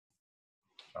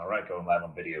All right, going live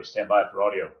on video. Stand by for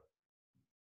audio.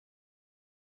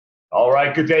 All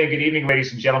right, good day and good evening,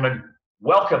 ladies and gentlemen.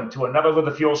 Welcome to another Live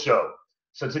the Fuel show.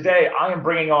 So today I am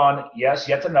bringing on, yes,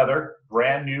 yet another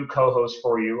brand new co-host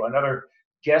for you, another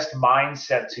guest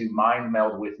mindset to mind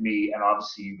meld with me and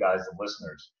obviously you guys, the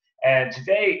listeners. And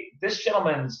today, this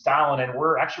gentleman's dialing in.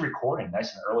 We're actually recording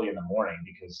nice and early in the morning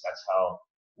because that's how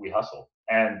we hustle.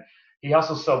 And he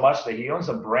hustles so much that he owns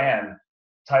a brand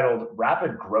titled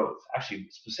Rapid Growth. Actually,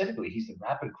 specifically, he's the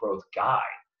Rapid Growth guy.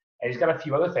 And he's got a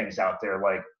few other things out there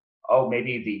like, oh,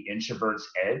 maybe the Introverts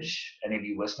Edge. Any of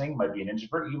you listening might be an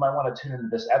introvert. You might want to tune into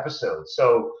this episode.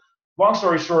 So long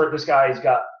story short, this guy's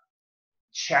got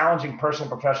challenging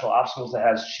personal and professional obstacles that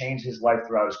has changed his life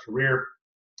throughout his career.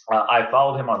 I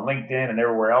followed him on LinkedIn and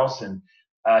everywhere else, and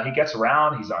he gets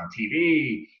around. He's on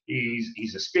TV.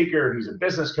 He's a speaker. He's a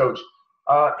business coach.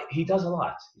 He does a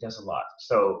lot. He does a lot.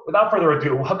 So without further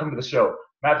ado, welcome to the show,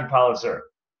 Matthew Pollard, sir.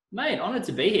 Mate, honored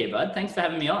to be here, bud. Thanks for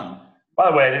having me on. By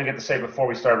the way, I didn't get to say before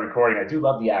we started recording, I do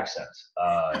love the accent.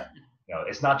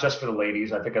 It's not just for the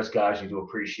ladies. I think us guys, you do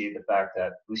appreciate the fact that,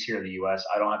 at least here in the U.S.,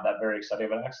 I don't have that very exciting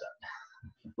of an accent.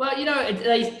 Well,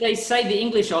 they say the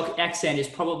English accent is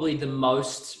probably the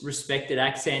most respected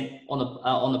accent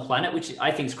on the planet, which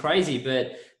I think is crazy.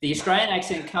 But the Australian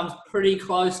accent comes pretty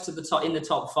close to the top in the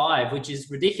top 5, which is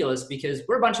ridiculous because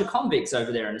we're a bunch of convicts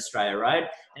over there in Australia, right?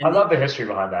 And I love the history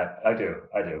behind that. I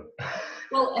do.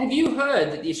 Well, have you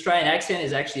heard that the Australian accent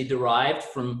is actually derived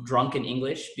from drunken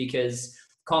English because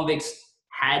convicts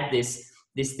had this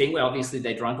thing where obviously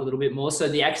they drank a little bit more. So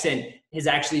the accent is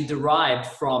actually derived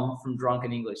from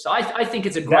drunken English. So I think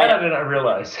it's a great... That I didn't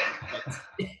realize.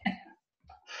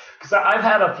 Because I've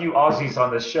had a few Aussies on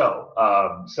this show.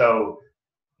 So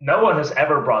no one has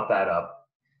ever brought that up,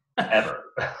 ever.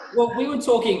 Well, we were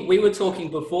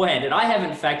talking beforehand, and I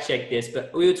haven't fact checked this,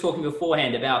 but we were talking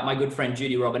beforehand about my good friend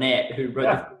Judy Robinette, who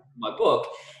wrote my book.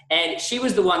 And she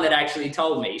was the one that actually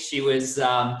told me. She was,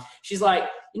 she's like,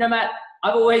 Matt,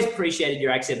 I've always appreciated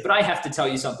your accent, but I have to tell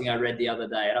you something I read the other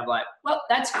day. And I'm like, well,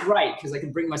 that's great because I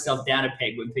can bring myself down a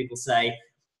peg when people say,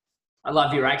 I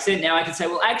love your accent. Now I can say,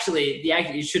 well, actually, the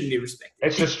accent, you shouldn't be respected.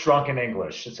 It's just drunken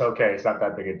English. It's okay. It's not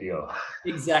that big a deal.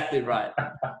 Exactly right.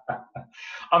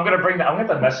 I'm going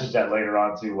to message that later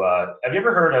on to, have you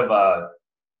ever heard of,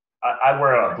 I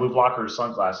wear blue blocker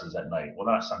sunglasses at night. Well,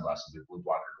 not sunglasses, they're blue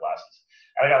blocker glasses.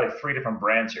 And I got like 3 different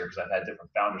brands here because I've had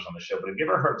different founders on the show. But have you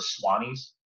ever heard of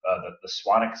Swannies? The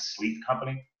Swannick Sleep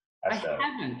Company. I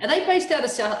haven't. Are they based out of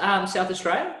South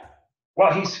Australia?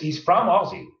 Well, he's from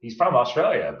Aussie. He's from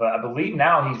Australia, but I believe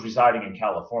now he's residing in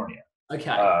California.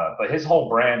 Okay. But his whole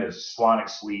brand is Swannick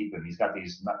Sleep, and he's got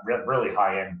these really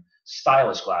high-end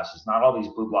stylish glasses. Not all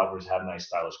these blue blockers have nice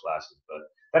stylish glasses, but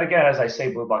then again, as I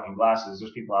say, blue blocking glasses,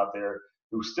 there's people out there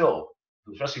who still,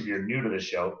 especially if you're new to this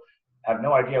show, have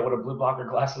no idea what a blue blocker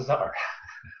glasses are.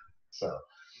 So.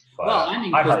 But well,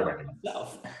 I highly recommend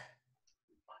myself.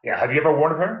 Yeah, have you ever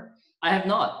worn a pair? I have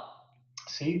not.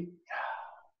 See?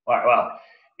 All right, well,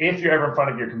 if you're ever in front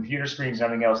of your computer screens and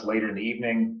everything else later in the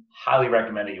evening, highly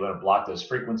recommend it. You want to block those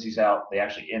frequencies out. They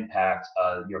actually impact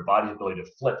your body's ability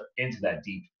to flip into that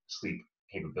deep sleep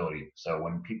capability. So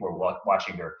when people are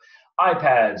watching their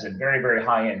iPads and very, very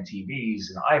high-end TVs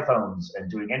and iPhones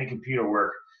and doing any computer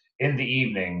work in the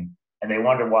evening, and they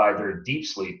wonder why their deep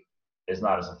sleep is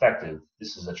not as effective,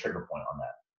 this is a trigger point on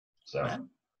that. So right.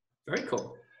 Very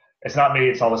cool. It's not me,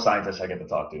 it's all the scientists I get to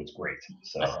talk to. It's great.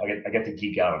 So I get to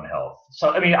geek out on health. So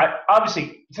I mean,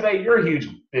 obviously today you're a huge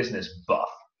business buff,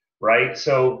 right?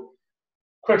 So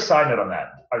quick side note on that.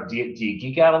 Do you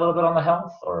geek out a little bit on the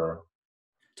health, or?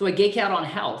 Do I geek out on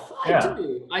health?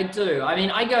 I do. I mean,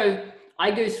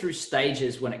 I go through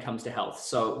stages when it comes to health.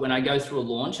 So when I go through a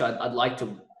launch, I'd like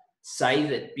to say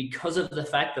that because of the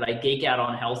fact that I geek out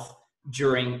on health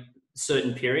during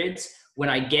certain periods, when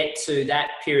I get to that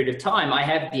period of time, I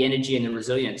have the energy and the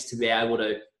resilience to be able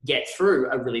to get through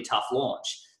a really tough launch.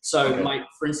 So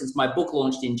for instance, my book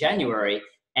launched in January,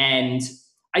 and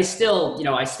I still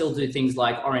do things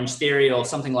like Orange Theory or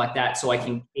something like that, so I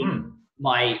can keep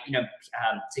my,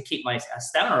 to keep my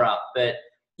stamina up. But,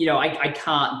 I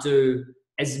can't do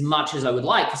as much as I would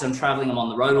like because I'm traveling, I'm on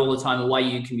the road all the time. Away,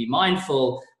 you can be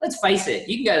mindful. Let's face it,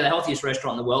 you can go to the healthiest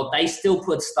restaurant in the world. They still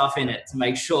put stuff in it to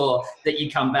make sure that you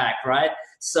come back, right?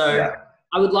 So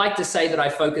I would like to say that I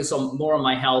focus more on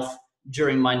my health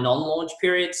during my non-launch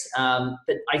periods.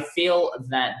 But I feel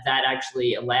that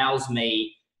actually allows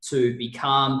me to be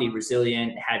calm, be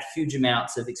resilient, have huge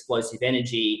amounts of explosive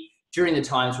energy during the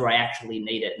times where I actually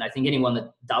need it. And I think anyone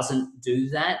that doesn't do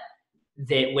that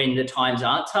when the times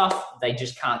aren't tough, they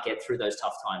just can't get through those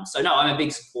tough times. So no, I'm a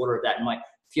big supporter of that. And my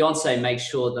fiance makes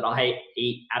sure that I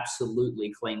eat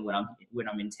absolutely clean when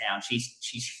I'm in town. She's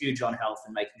huge on health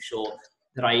and making sure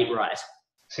that I eat right.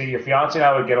 See, your fiance and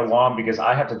I would get along because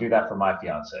I have to do that for my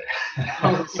fiance.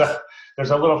 So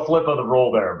there's a little flip of the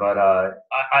role there, but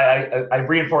I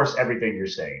reinforce everything you're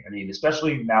saying. I mean,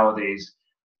 especially nowadays,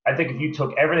 I think if you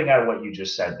took everything out of what you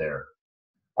just said there,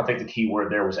 I think the key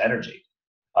word there was energy.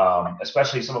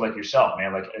 Especially someone like yourself,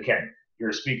 man. Like, again, you're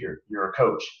a speaker, you're a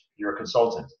coach, you're a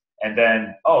consultant, and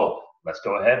then, let's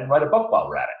go ahead and write a book while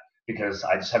we're at it because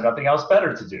I just have nothing else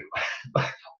better to do.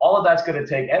 All of that's going to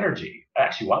take energy.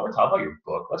 Actually, while we're talking about your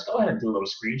book, let's go ahead and do a little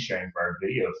screen sharing for our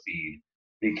video feed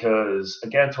because,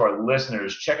 again, to our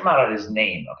listeners, check him out at his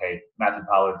name, okay,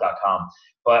 MatthewPollard.com.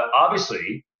 But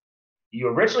obviously, you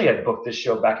originally had booked this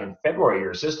show back in February,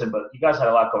 your assistant, but you guys had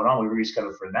a lot going on. We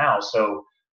rescheduled for now. So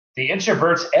the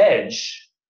Introverts Edge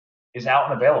is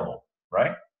out and available,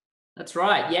 right? That's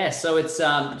right. Yeah. So it's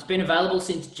been available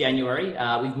since January.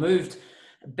 We've moved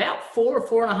about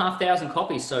 4,500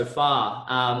 copies so far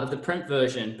of the print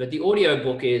version, but the audio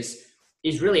book is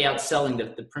really outselling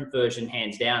the print version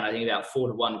hands down. I think about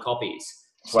 4-to-1 copies.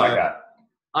 That's what I got.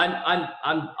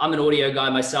 I'm an audio guy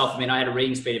myself. I mean, I had a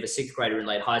reading speed of a 6th grader in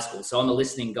late high school, so I'm a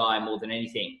listening guy more than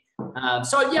anything.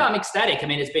 So yeah, I'm ecstatic. I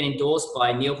mean, it's been endorsed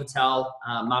by Neil Patel,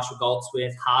 Marshall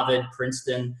Goldsmith, Harvard,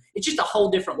 Princeton. It's just a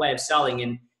whole different way of selling,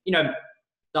 and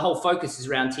the whole focus is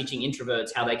around teaching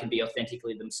introverts how they can be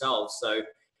authentically themselves. So,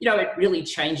 it really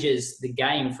changes the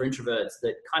game for introverts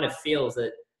that kind of feels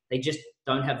that they just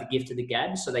don't have the gift of the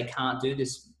gab, so they can't do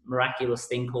this miraculous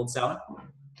thing called selling.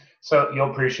 So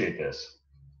you'll appreciate this.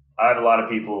 I have a lot of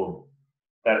people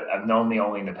that I've known me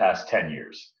only in the past 10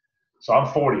 years. So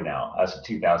I'm 40 now as of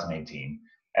 2018.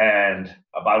 And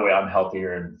by the way, I'm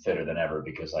healthier and fitter than ever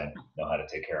because I know how to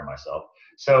take care of myself.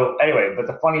 So anyway, but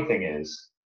the funny thing is,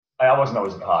 I wasn't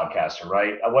always a podcaster,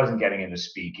 right? I wasn't getting into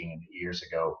speaking years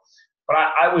ago, but I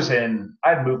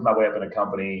had moved my way up in a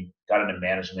company, got into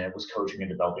management, was coaching and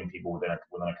developing people within a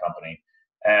company.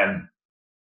 And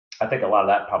I think a lot of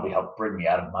that probably helped bring me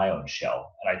out of my own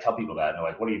shell. And I tell people that, and they're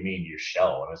like, what do you mean your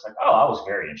shell? And it's like, I was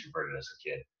very introverted as a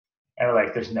kid. And they're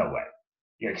like, there's no way.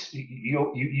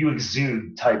 You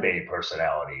exude type A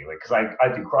personality. Like, because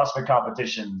I do CrossFit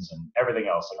competitions and everything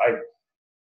else. Like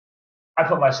I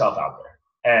put myself out there.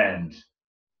 And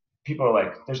people are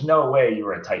like, there's no way you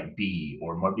were a type B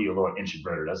or might be a little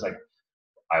introverted. I was like,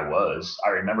 I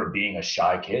remember being a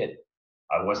shy kid.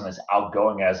 I wasn't as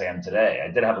outgoing as I am today.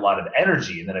 I did have a lot of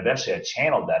energy, and then eventually I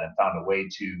channeled that and found a way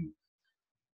to,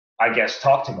 I guess,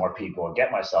 talk to more people and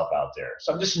get myself out there.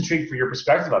 So I'm just intrigued for your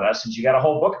perspective on that since you got a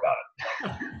whole book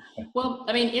about it. Well,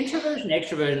 I mean, introversion,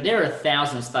 extroversion, there are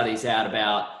 1,000 studies out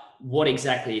about what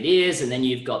exactly it is. And then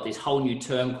you've got this whole new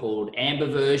term called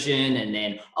ambiversion. And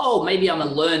then, maybe I'm a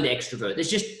learned extrovert.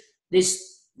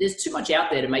 There's too much out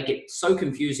there to make it so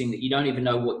confusing that you don't even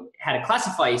know how to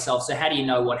classify yourself. So how do you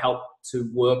know what help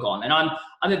to work on? And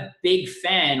I'm a big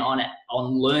fan on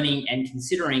learning and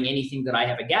considering anything that I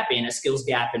have a gap in, a skills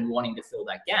gap, and wanting to fill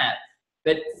that gap.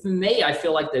 But for me, I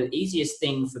feel like the easiest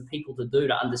thing for people to do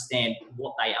to understand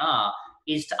what they are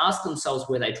is to ask themselves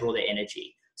where they draw their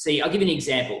energy. See, I'll give you an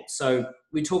example. So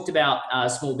we talked about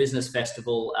Small Business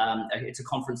Festival. It's a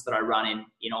conference that I run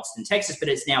in Austin, Texas, but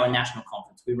it's now a national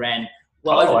conference. We ran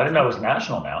I didn't know it was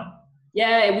national now.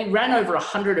 Yeah, we ran over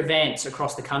 100 events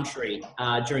across the country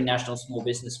during National Small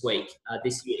Business Week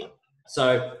this year.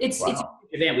 So it's a big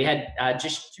event. We had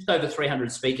just over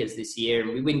 300 speakers this year,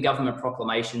 and we win government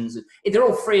proclamations. They're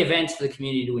all free events for the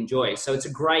community to enjoy. So it's a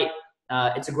great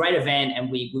event, and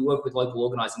we work with local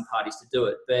organizing parties to do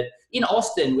it. But in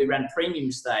Austin, we ran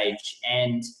Premium Stage,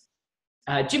 and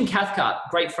Jim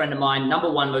Cathcart, great friend of mine,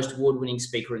 #1 most award-winning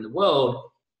speaker in the world,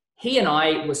 he and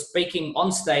I were speaking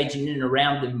on stage and in and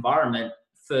around the environment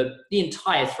for the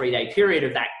entire 3-day period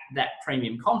of that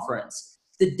premium conference.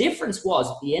 The difference was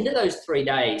at the end of those 3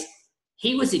 days,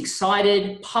 he was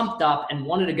excited, pumped up, and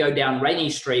wanted to go down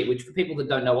Rainey Street, which for people that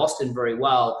don't know Austin very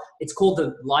well, it's called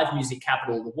the live music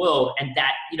capital of the world. And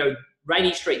that,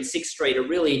 Rainey Street and 6th Street are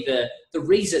really the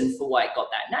reason for why it got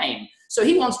that name. So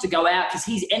he wants to go out because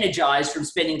he's energized from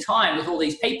spending time with all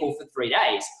these people for 3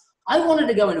 days. I wanted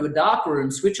to go into a dark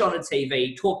room, switch on a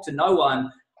TV, talk to no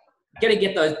one,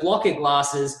 get those blocker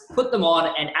glasses, put them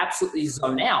on, and absolutely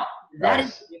zone out. That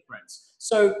is the difference.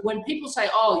 So when people say,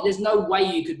 there's no way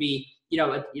you could be,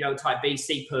 a type B,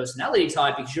 C personality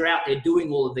type because you're out there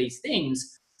doing all of these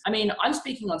things. I mean, I'm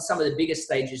speaking on some of the biggest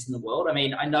stages in the world. I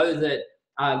mean, I know that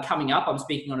coming up, I'm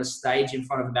speaking on a stage in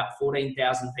front of about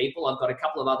 14,000 people. I've got a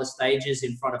couple of other stages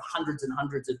in front of hundreds and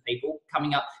hundreds of people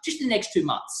coming up just in the next 2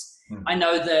 months. I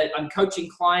know that I'm coaching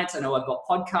clients. I know I've got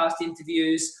podcast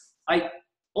interviews.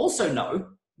 also know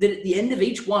that at the end of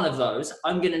each one of those,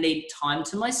 I'm going to need time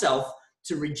to myself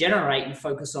to regenerate and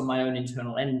focus on my own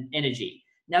internal energy.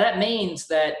 Now that means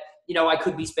that, you know, I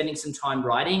could be spending some time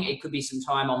writing. It could be some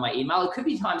time on my email. It could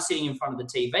be time sitting in front of the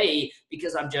TV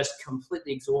because I'm just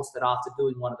completely exhausted after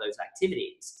doing one of those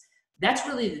activities. That's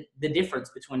really the difference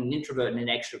between an introvert and an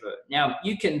extrovert. Now,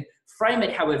 you can frame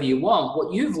it however you want.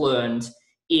 What you've learned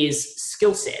is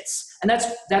skill sets. And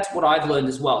that's what I've learned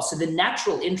as well. So the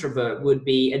natural introvert would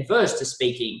be adverse to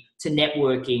speaking, to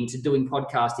networking, to doing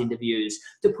podcast interviews,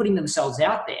 to putting themselves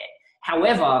out there.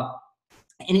 However,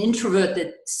 an introvert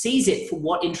that sees it for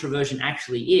what introversion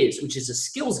actually is, which is a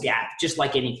skills gap, just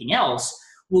like anything else,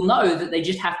 will know that they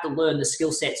just have to learn the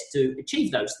skill sets to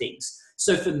achieve those things.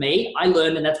 So for me, I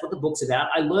learned, and that's what the book's about,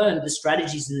 I learned the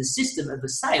strategies and the system of a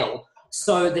sale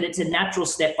so that it's a natural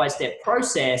step-by-step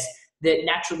process that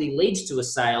naturally leads to a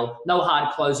sale. No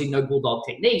hard closing, no bulldog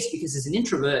techniques, because as an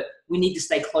introvert, we need to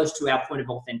stay close to our point of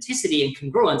authenticity and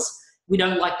congruence. We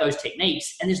don't like those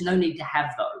techniques, and there's no need to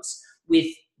have those.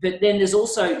 But then there's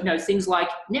also, you know, things like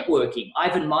networking.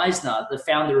 Ivan Meisner, the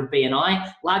founder of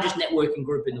BNI, largest networking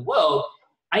group in the world,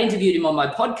 I interviewed him on my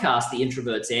podcast, The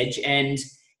Introverts Edge, and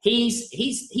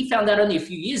he found out only a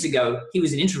few years ago he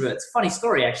was an introvert. It's a funny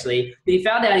story, actually. But he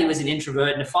found out he was an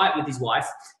introvert in a fight with his wife,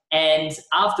 and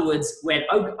afterwards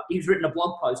he's written a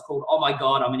blog post called "Oh My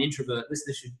God, I'm an Introvert."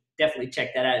 Listeners should definitely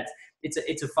check that out.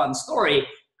 It's a fun story.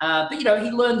 But, you know, he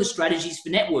learned the strategies for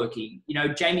networking. You know,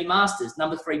 Jamie Masters,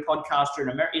 #3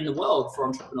 podcaster in the world for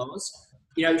entrepreneurs.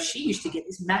 You know, she used to get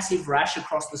this massive rash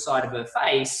across the side of her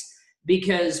face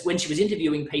because when she was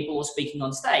interviewing people or speaking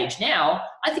on stage. Now,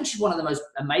 I think she's one of the most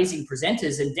amazing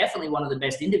presenters and definitely one of the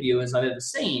best interviewers I've ever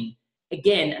seen.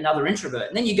 Again, another introvert.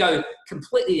 And then you go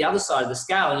completely the other side of the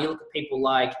scale and you look at people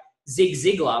like Zig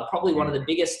Ziglar, probably one of the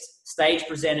biggest stage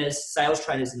presenters, sales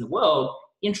trainers in the world,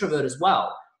 introvert as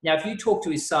well. Now, if you talk to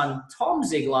his son, Tom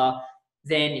Ziglar,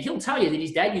 then he'll tell you that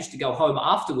his dad used to go home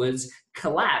afterwards,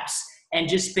 collapse, and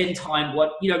just spend time,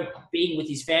 being with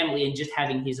his family and just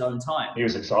having his own time. He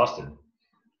was exhausted.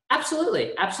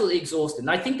 Absolutely, absolutely exhausted.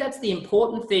 And I think that's the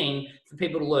important thing for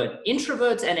people to learn.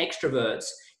 Introverts and extroverts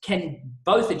can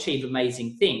both achieve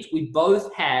amazing things. We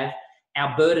both have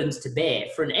our burdens to bear.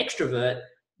 For an extrovert,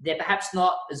 they're perhaps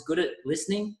not as good at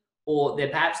listening, or they're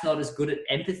perhaps not as good at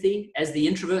empathy as the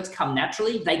introverts come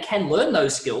naturally. They can learn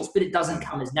those skills, but it doesn't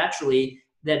come as naturally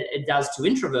that it does to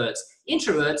introverts.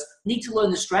 Introverts need to learn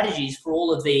the strategies for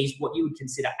all of these, what you would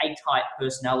consider A-type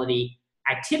personality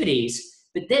activities.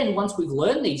 But then once we've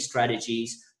learned these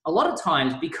strategies, a lot of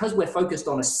times, because we're focused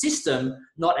on a system,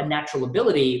 not a natural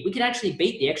ability, we can actually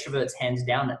beat the extroverts hands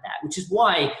down at that, which is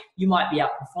why you might be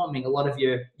outperforming a lot of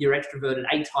your extroverted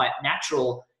A-type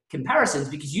natural comparisons,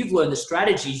 because you've learned the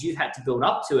strategies, you've had to build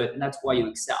up to it, and that's why you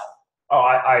excel. Oh,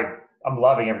 I'm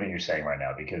loving everything you're saying right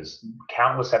now, because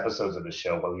countless episodes of the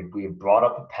show where we have brought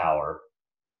up the power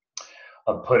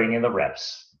of putting in the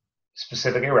reps,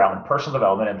 specifically around personal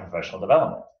development and professional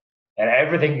development. And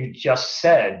everything you just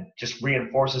said just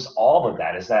reinforces all of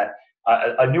that. Is that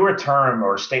a newer term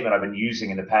or statement I've been using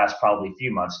in the past probably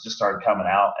few months, just started coming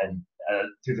out, and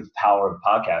through the power of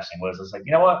podcasting, was it's like,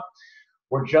 you know what?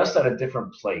 We're just at a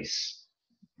different place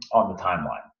on the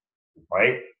timeline,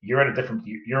 right? You're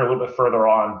a little bit further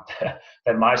on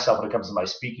than myself when it comes to my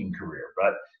speaking career.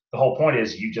 But the whole point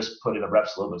is you just put in the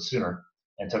reps a little bit sooner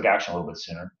and took action a little bit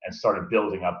sooner and started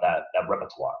building up that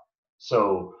repertoire.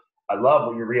 So I love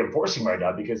what you're reinforcing right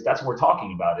now, because that's what we're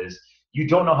talking about. Is you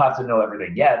don't have to know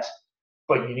everything yet,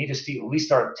 but you need to at least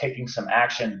start taking some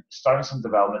action, starting some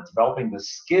development, developing the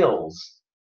skills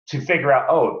to figure out,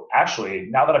 oh, actually,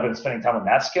 now that I've been spending time on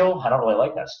that skill, I don't really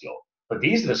like that skill. But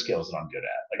these are the skills that I'm good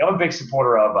at. Like, I'm a big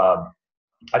supporter of,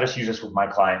 I just use this with my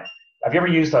client. Have you ever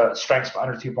used Strengths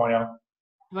Finder 2.0? Have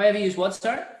I ever used what,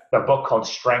 sir? The book called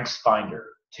Strengths Finder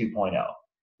 2.0.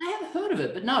 I haven't heard of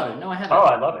it, but no, I haven't. Oh,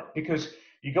 I love it, because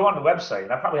you go on the website,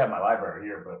 and I probably have my library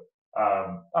here, but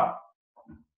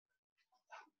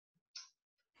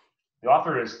the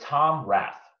author is Tom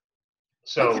Rath.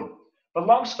 So, okay. But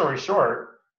long story short,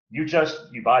 you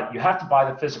have to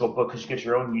buy the physical book because you get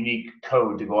your own unique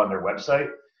code to go on their website.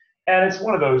 And it's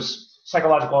one of those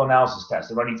psychological analysis tests.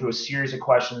 They run you through a series of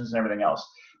questions and everything else.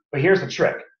 But here's the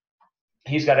trick.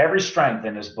 He's got every strength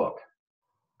in this book,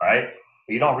 right?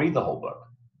 But you don't read the whole book.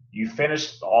 You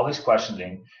finish all these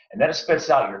questioning, and then it spits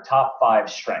out your top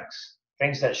 5 strengths,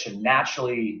 things that should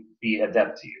naturally be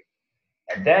adept to you.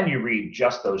 And then you read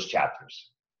just those chapters.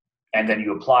 And then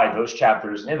you apply those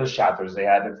chapters, and in those chapters, they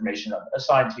have information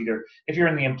assigned to either if you're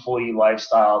in the employee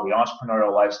lifestyle, the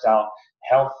entrepreneurial lifestyle,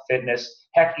 health, fitness,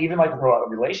 heck, even like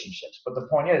relationships. But the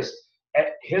point is,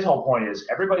 his whole point is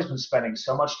everybody's been spending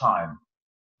so much time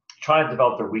trying to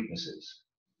develop their weaknesses.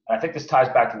 And I think this ties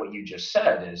back to what you just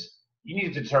said is you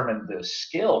need to determine the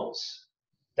skills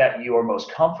that you are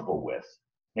most comfortable with,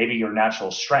 maybe your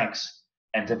natural strengths,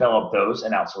 and develop those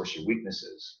and outsource your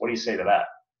weaknesses. What do you say to that?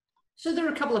 So there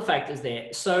are a couple of factors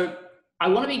there. So I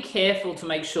want to be careful to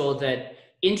make sure that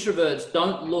introverts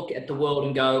don't look at the world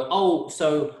and go, oh,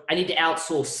 so I need to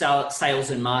outsource sales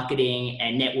and marketing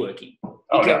and networking.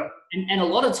 Because, and a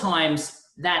lot of times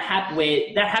that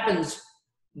happens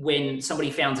when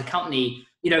somebody founds a company.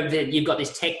 That you've got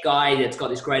this tech guy that's got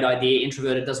this great idea,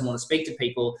 introverted, doesn't want to speak to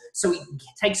people. So he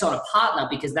takes on a partner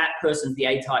because that person's the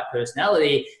A-type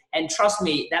personality. And trust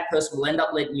me, that person will end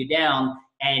up letting you down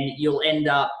and you'll end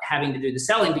up having to do the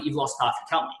selling, but you've lost half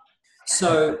your company.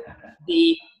 So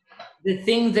the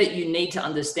thing that you need to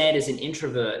understand as an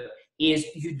introvert is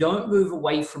you don't move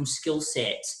away from skill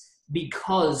sets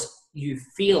because you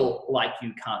feel like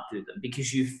you can't do them,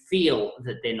 because you feel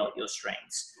that they're not your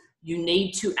strengths. You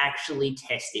need to actually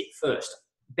test it first.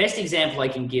 Best example I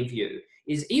can give you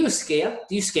is, are you a skier?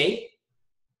 Do you ski?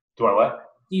 Do I what?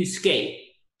 Do you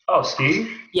ski? Oh,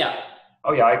 ski? Yeah.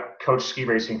 Oh yeah, I coached ski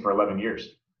racing for 11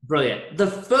 years. Brilliant. The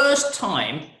first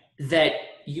time that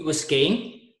you were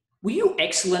skiing, were you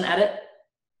excellent at it?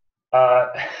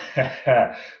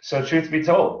 So truth be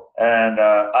told, and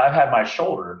I've had my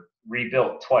shoulder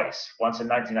rebuilt twice, once in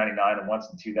 1999 and once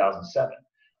in 2007.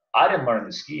 I didn't learn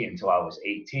to ski until I was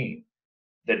 18.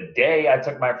 The day I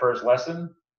took my first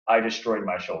lesson, I destroyed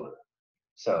my shoulder.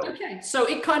 So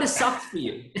it kind of sucked for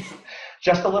you.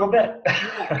 Just a little bit.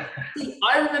 Yeah. See,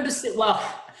 I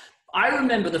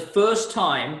remember the first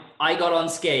time I got on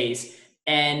skis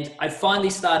and I finally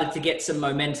started to get some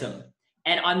momentum.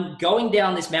 And I'm going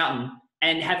down this mountain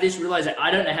and have this realization I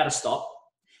don't know how to stop.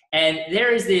 And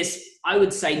there is this, I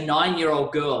would say,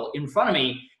 9-year-old girl in front of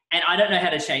me, and I don't know how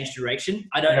to change direction.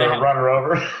 I don't know how to run her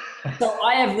over. So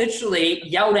I have literally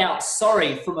yelled out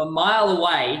sorry from a mile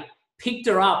away, picked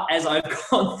her up as I've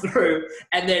gone through,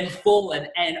 and then fallen,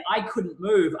 and I couldn't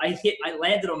move. I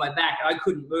landed on my back, and I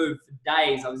couldn't move for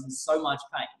days. I was in so much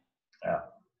pain. Yeah.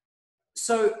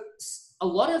 So a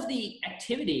lot of the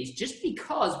activities, just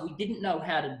because we didn't know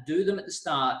how to do them at the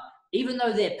start, even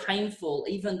though they're painful,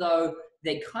 even though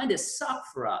they kind of suck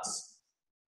for us,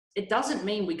 it doesn't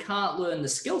mean we can't learn the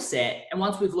skill set. And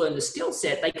once we've learned the skill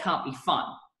set, they can't be fun.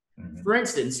 Mm-hmm. For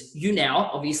instance, you now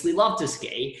obviously love to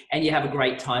ski and you have a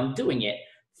great time doing it.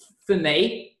 For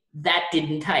me, that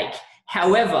didn't take.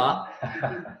 However,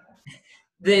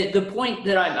 the point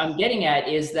that I'm getting at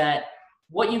is that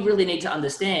what you really need to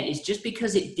understand is just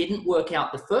because it didn't work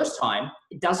out the first time,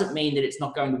 it doesn't mean that it's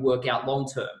not going to work out long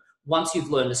term once you've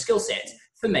learned the skill sets.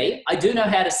 For me, I do know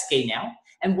how to ski now.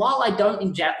 And while I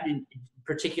don't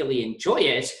particularly enjoy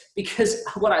it, because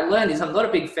what I learned is I'm not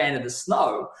a big fan of the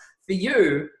snow. For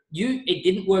you, it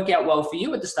didn't work out well for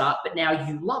you at the start, but now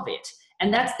you love it.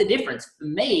 And that's the difference. For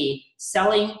me,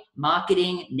 selling,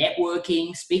 marketing,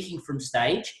 networking, speaking from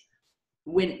stage,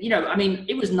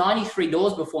 it was 93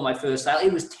 doors before my first sale.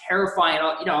 It was terrifying.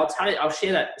 I'll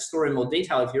share that story in more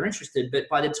detail if you're interested. But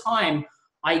by the time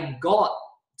I got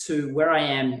to where I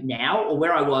am now, or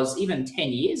where I was even 10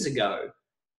 years ago,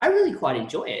 I really quite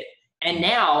enjoy it. And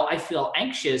now I feel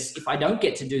anxious if I don't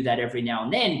get to do that every now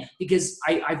and then, because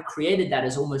I've created that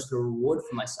as almost a reward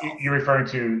for myself. You're referring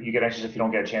to you get anxious if you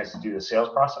don't get a chance to do the sales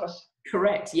process?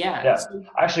 Correct, yeah. Yeah.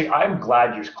 Actually, I'm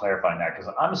glad you're clarifying that,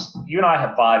 because you and I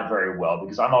have vibed very well,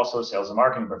 because I'm also a sales and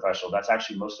marketing professional. That's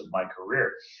actually most of my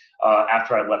career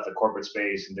after I left the corporate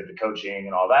space and did the coaching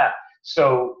and all that.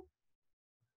 So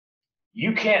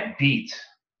you can't beat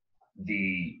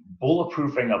the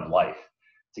bulletproofing of life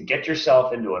to get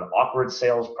yourself into an awkward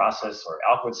sales process or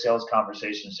awkward sales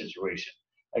conversation situation.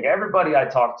 Like everybody I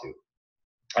talk to,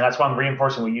 and that's why I'm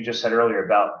reinforcing what you just said earlier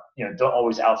about, don't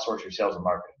always outsource your sales and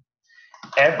marketing.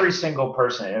 Every single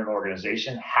person in an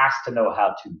organization has to know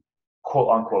how to quote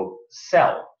unquote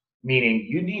sell, meaning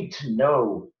you need to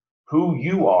know who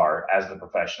you are as the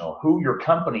professional, who your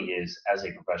company is as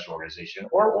a professional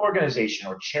organization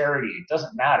or charity. It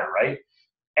doesn't matter, right?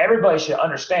 Everybody should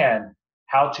understand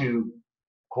how to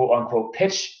quote unquote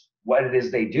pitch what it is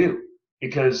they do,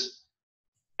 because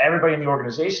everybody in the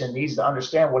organization needs to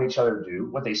understand what each other do,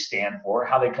 what they stand for,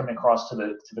 how they come across to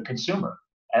the consumer.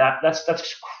 And that's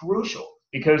crucial,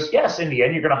 because yes, in the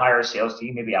end, you're going to hire a sales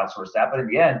team, maybe outsource that. But in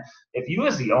the end, if you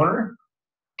as the owner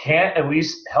can't at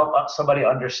least help somebody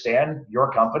understand your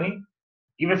company,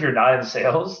 even if you're not in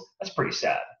sales, that's pretty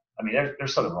sad. I mean,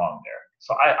 there's something wrong there.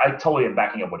 So I totally am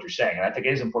backing up what you're saying. And I think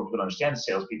it is important to understand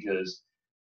sales, because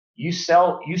you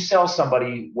sell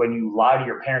somebody when you lie to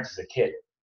your parents as a kid.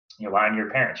 You're lying to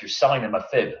your parents. You're selling them a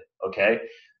fib, okay?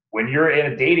 When you're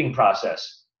in a dating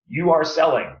process, you are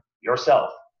selling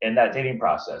yourself in that dating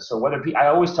process. So I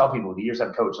always tell people, the years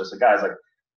I've coached, I said, guys, like,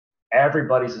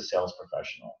 everybody's a sales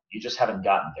professional. You just haven't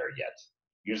gotten there yet.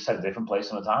 You just at a different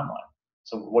place on the timeline.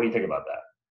 So what do you think about that?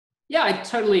 Yeah, I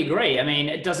totally agree. I mean,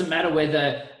 it doesn't matter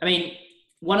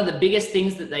one of the biggest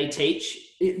things that they teach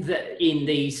in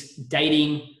these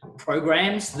dating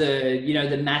programs,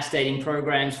 the mass dating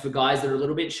programs for guys that are a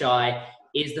little bit shy,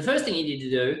 is the first thing you need to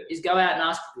do is go out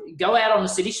on the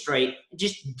city street and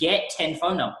just get 10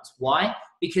 phone numbers. Why?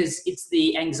 Because it's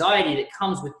the anxiety that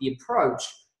comes with the approach,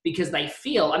 because they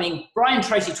feel, Brian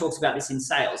Tracy talks about this in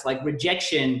sales, like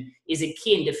rejection is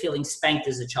akin to feeling spanked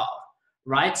as a child,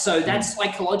 right? So that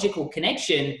psychological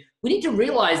connection, we need to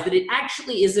realize that it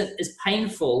actually isn't as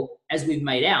painful as we've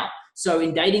made out. So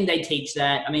in dating, they teach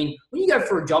that. When you go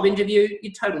for a job interview,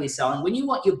 you're totally selling. When you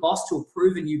want your boss to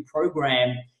approve a new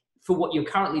program for what you're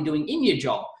currently doing in your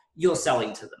job, you're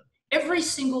selling to them. Every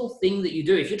single thing that you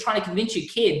do, if you're trying to convince your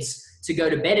kids to go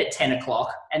to bed at 10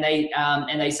 o'clock and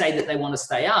they say that they want to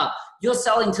stay up, you're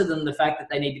selling to them the fact that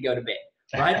they need to go to bed,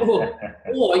 right?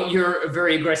 or you're a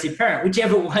very aggressive parent,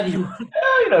 whichever one you want.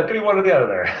 Could be one or the other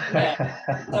there.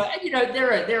 Yeah. So,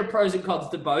 there are pros and cons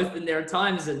to both, and there are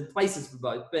times and places for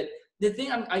both. But the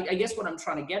thing I guess what I'm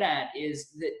trying to get at is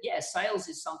that, sales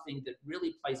is something that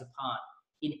really plays a part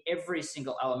in every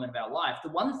single element of our life.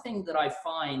 The one thing that I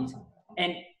find,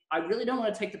 and I really don't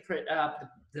want to take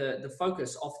the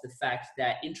focus off the fact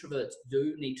that introverts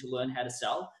do need to learn how to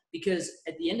sell, because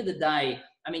at the end of the day,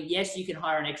 yes, you can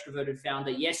hire an extroverted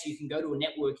founder. Yes, you can go to a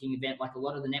networking event like a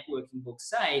lot of the networking books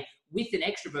say with an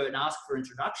extrovert and ask for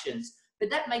introductions, but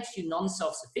that makes you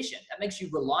non-self-sufficient. That makes you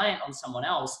reliant on someone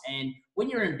else. And when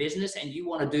you're in business and you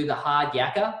want to do the hard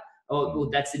yakka, or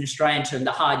that's an Australian term,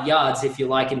 the hard yards, if you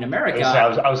like, in America.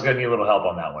 I was going to need a little help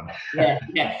on that one.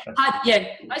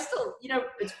 I still,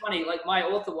 it's funny, like my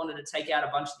author wanted to take out a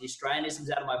bunch of the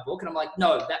Australianisms out of my book, and I'm like,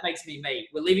 no, that makes me me.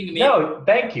 We're leaving them in. No,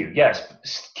 thank you. Yes,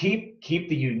 keep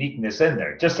the uniqueness in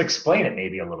there. Just explain it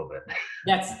maybe a little bit.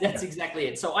 That's exactly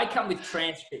it. So I come with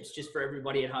transcripts just for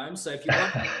everybody at home. So if you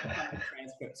want, I come with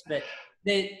transcripts. But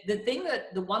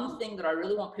the one thing that I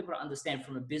really want people to understand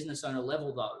from a business owner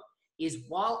level, though, is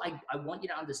while I want you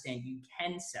to understand you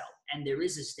can sell, and there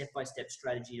is a step-by-step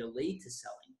strategy to lead to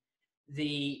selling,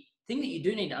 the thing that you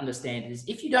do need to understand is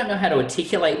if you don't know how to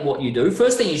articulate what you do,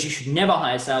 first thing is you should never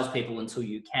hire salespeople until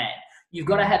you can. You've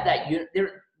got to have that,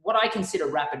 what I consider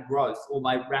rapid growth, or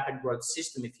my rapid growth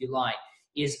system, if you like,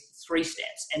 is 3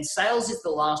 steps. And sales is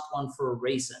the last one for a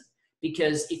reason,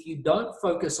 because if you don't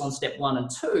focus on step 1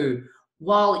 and 2,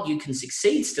 while you can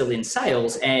succeed still in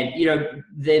sales, and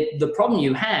the problem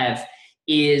you have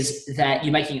is that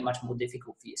you're making it much more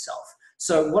difficult for yourself.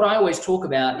 So what I always talk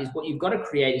about is what you've got to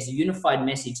create is a unified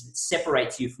message that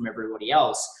separates you from everybody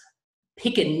else.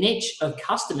 Pick a niche of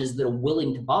customers that are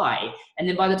willing to buy, and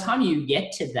then by the time you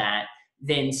get to that,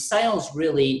 then sales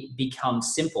really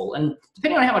becomes simple. And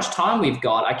depending on how much time we've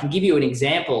got, I can give you an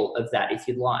example of that if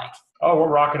you'd like. Oh, we're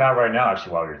rocking out right now.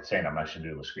 Actually, while you're saying, I'm actually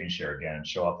doing a screen share again and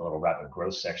show up the little rapid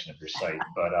growth section of your site.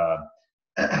 But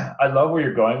I love where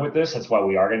you're going with this. That's why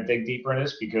we are going to dig deeper in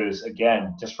this, because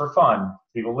again, just for fun,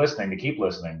 people listening to keep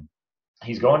listening.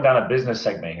 He's going down a business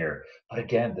segment here. But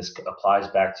again, this applies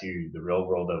back to the real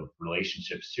world of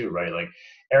relationships too, right? Like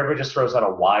everybody just throws out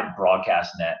a wide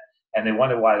broadcast net and they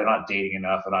wonder why they're not dating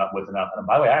enough and not with enough. And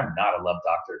by the way, I'm not a love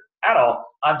doctor at all.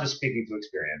 I'm just speaking to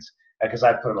experience because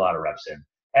I put a lot of reps in.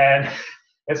 And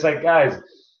it's like, guys,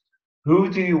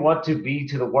 who do you want to be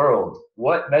to the world?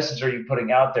 What message are you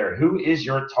putting out there? Who is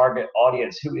your target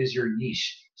audience? Who is your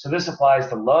niche? So this applies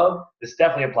to love. This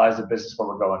definitely applies to business where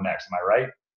we're going next. Am I right?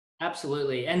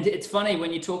 Absolutely. And it's funny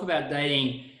when you talk about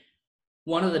dating,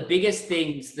 one of the biggest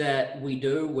things that we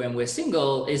do when we're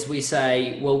single is we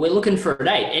say, well, we're looking for a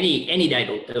date. Any date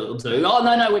will do. Oh,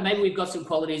 no, maybe we've got some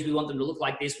qualities. We want them to look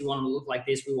like this. We want them to look like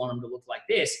this. We want them to look like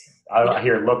this. I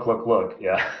hear look.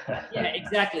 Yeah. Yeah,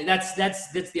 exactly. That's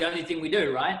the only thing we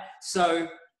do, right? So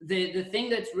the thing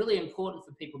that's really important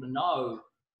for people to know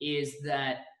is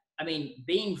that,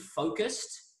 being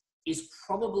focused is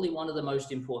probably one of the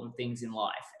most important things in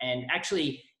life. And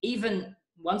actually, even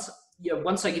once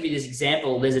I give you this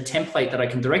example, there's a template that I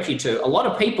can direct you to. A lot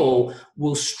of people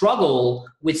will struggle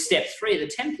with step 3 of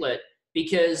the template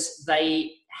because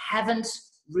they haven't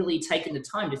really taken the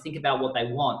time to think about what they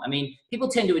want. People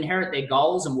tend to inherit their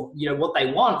goals and what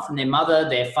they want from their mother,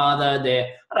 their father, their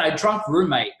drunk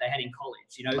roommate they had in college.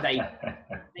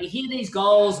 They hear these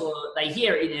goals, or they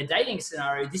hear in a dating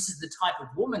scenario, this is the type of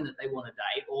woman that they want to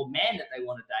date or man that they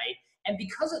want to date. And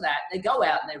because of that, they go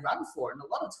out and they run for it. And a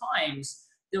lot of times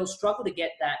they'll struggle to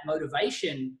get that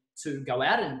motivation to go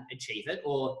out and achieve it,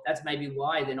 or that's maybe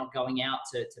why they're not going out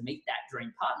to meet that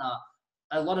dream partner.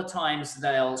 A lot of times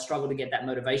they'll struggle to get that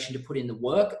motivation to put in the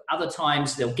work. Other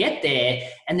times they'll get there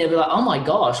and they'll be like, oh my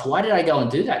gosh, why did I go and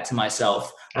do that to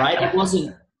myself? Right? It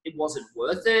wasn't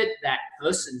worth it. That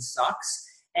person sucks.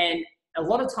 And a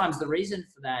lot of times the reason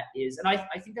for that is, and I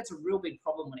think that's a real big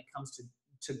problem when it comes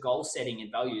to goal setting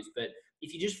and values. But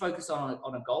if you just focus on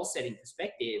a goal setting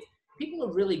perspective, people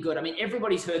are really good. I mean,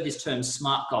 everybody's heard this term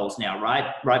SMART goals now,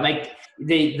 right? Make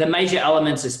the major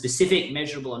elements are specific,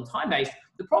 measurable, and time-based.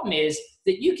 The problem is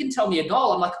that you can tell me a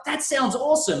goal. I'm like, that sounds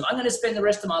awesome. I'm going to spend the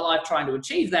rest of my life trying to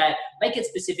achieve that. Make it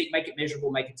specific, make it measurable,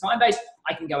 make it time-based.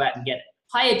 I can go out and get it.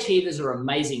 High achievers are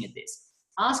amazing at this.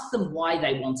 Ask them why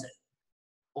they want it.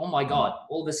 Oh my God,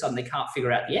 all of a sudden they can't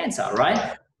figure out the answer,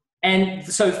 right? And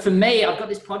so for me, I've got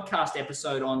this podcast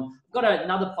episode I've got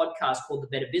another podcast called The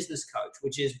Better Business Coach,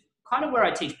 which is kind of where I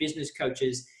teach business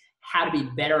coaches how to be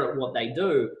better at what they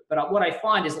do. But what I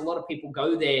find is a lot of people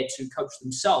go there to coach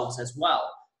themselves as well.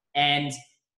 And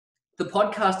the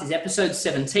podcast is episode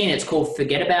 17. It's called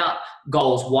Forget About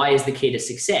Goals, Why is the Key to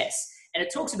Success? And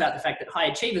it talks about the fact that high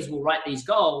achievers will write these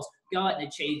goals, go out and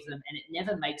achieve them, and it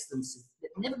never makes them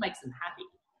happy.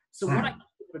 So what I want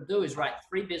people to do is write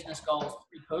 3 business goals,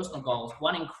 3 personal goals,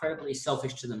 1 incredibly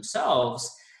selfish to themselves,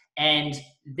 and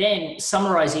then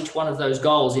summarize each one of those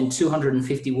goals in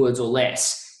 250 words or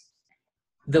less,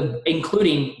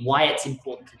 including why it's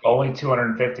important to them. Only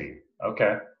 250.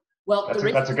 Okay. Well,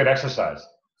 that's a good exercise.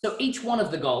 So each one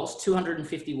of the goals,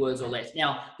 250 words or less.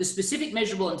 Now, the specific,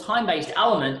 measurable, and time-based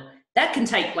element, that can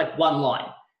take like 1 line.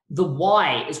 The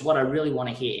why is what I really want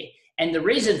to hear. And the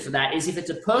reason for that is if it's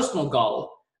a personal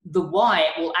goal, the why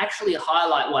will actually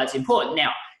highlight why it's important.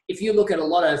 Now, if you look at a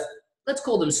lot of, let's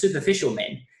call them superficial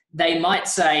men, they might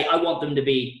say, I want them to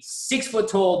be 6 foot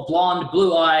tall, blonde,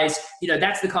 blue eyes.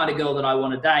 That's the kind of girl that I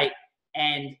want to date.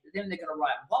 And then they're going to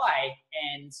write why,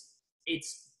 and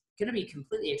it's going to be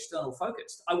completely external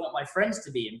focused. I want my friends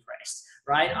to be impressed,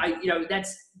 right?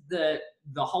 That's the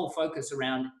whole focus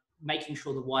around making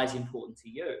sure the why is important to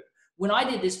you. When I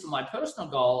did this for my personal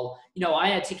goal,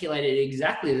 I articulated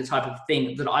exactly the type of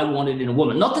thing that I wanted in a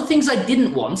woman. Not the things I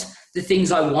didn't want, the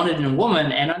things I wanted in a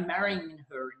woman, and I'm marrying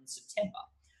her in September.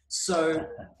 So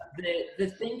the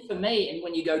thing for me, and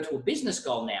when you go to a business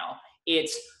goal now,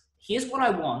 it's here's what I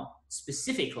want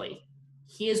specifically,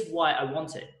 here's why I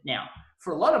want it. Now,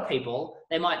 for a lot of people,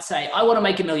 they might say, I want to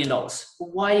make $1 million. Well,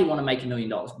 why do you want to make $1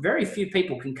 million? Very few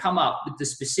people can come up with the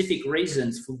specific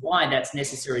reasons for why that's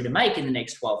necessary to make in the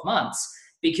next 12 months,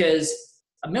 because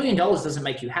 $1 million doesn't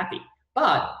make you happy.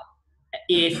 But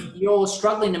if you're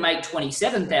struggling to make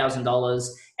 $27,000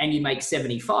 and you make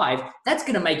 75, that's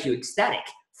going to make you ecstatic.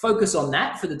 Focus on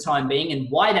that for the time being and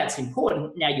why that's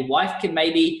important. Now, your wife can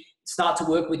maybe start to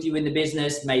work with you in the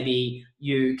business. Maybe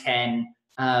you can,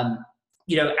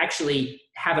 actually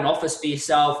have an office for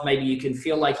yourself. Maybe you can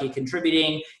feel like you're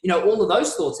contributing, all of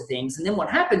those sorts of things. And then what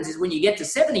happens is when you get to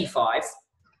 75,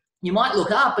 you might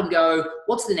look up and go,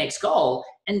 what's the next goal?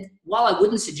 And while I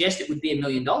wouldn't suggest it would be $1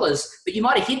 million, but you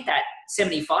might have hit that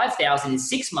 75,000 in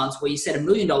 6 months where you set $1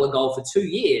 million goal for 2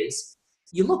 years.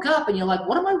 You look up and you're like,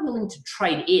 what am I willing to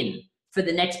trade in for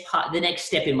the next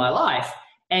step in my life?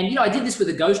 And, I did this with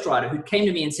a ghostwriter who came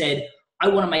to me and said, I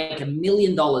want to make $1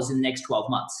 million in the next 12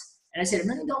 months. And I said, $1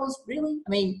 million, really? I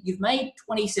mean, you've made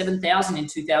 27,000 in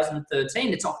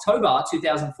 2013. It's October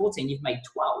 2014. You've made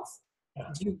 12.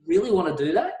 Do you really want to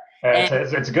do that?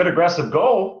 It's a good aggressive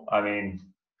goal. I mean,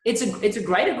 it's a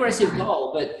great aggressive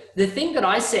goal. But the thing that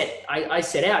I set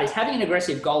out is having an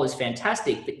aggressive goal is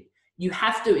fantastic. But you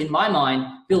have to, in my mind,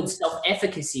 build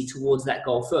self-efficacy towards that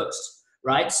goal first,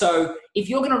 right? So if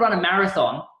you're going to run a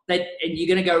marathon and you're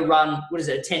going to go run,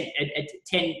 a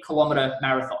 10-kilometer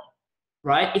marathon,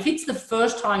 right? If it's the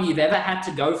first time you've ever had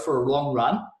to go for a long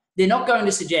run, they're not going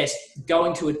to suggest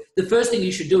going to it. The first thing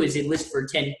you should do is enlist for a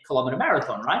 10-kilometer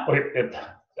marathon, right?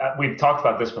 We've talked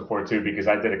about this before too, because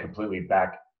I did it completely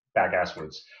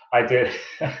back-asswards. I did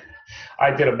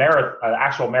an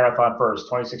actual marathon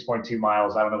first, 26.2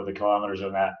 miles. I don't know what the kilometers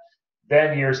on that.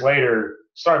 Then years later,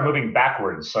 started moving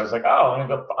backwards. So I was like, oh, I'm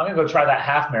gonna go try that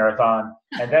half marathon,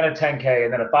 and then a 10K,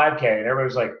 and then a 5K, and everybody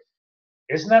was like,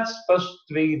 isn't that supposed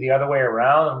to be the other way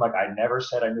around? I'm like, I never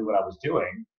said I knew what I was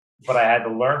doing, but I had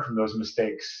to learn from those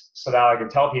mistakes. So now I can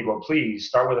tell people, please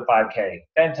start with a 5K,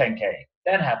 then 10K,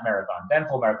 then half marathon, then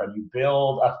full marathon. You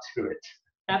build up to it.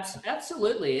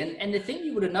 Absolutely. And the thing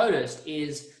you would have noticed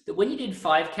is that when you did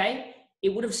 5K, it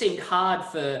would have seemed hard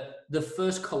for the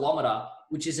first kilometer,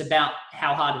 which is about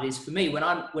how hard it is for me when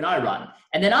I run.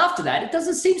 And then after that, it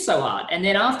doesn't seem so hard. And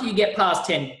then after you get past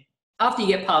 10 after you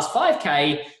get past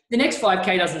 5K, the next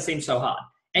 5K doesn't seem so hard.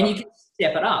 And you can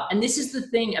step it up. And this is the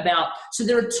thing about, so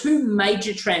there are two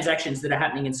major transactions that are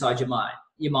happening inside your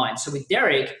mind. So with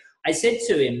Derek, I said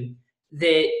to him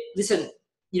that, listen,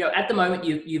 at the moment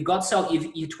you've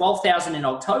 12,000 in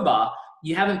October,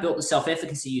 you haven't built the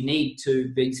self-efficacy you need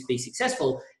to be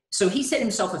successful. So he set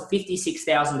himself a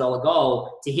 $56,000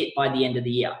 goal to hit by the end of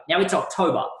the year. Now it's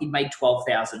October. He made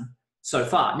 12,000 so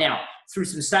far. Now, through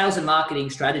some sales and marketing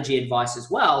strategy advice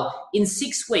as well, in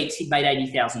 6 weeks, he made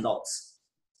 $80,000.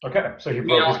 Okay, so he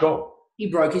broke his goal. He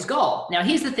broke his goal. Now,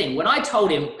 here's the thing. When I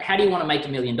told him, how do you want to make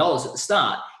 $1 million at the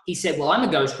start? He said, well, I'm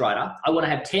a ghostwriter. I want to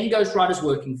have 10 ghostwriters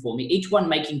working for me, each one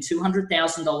making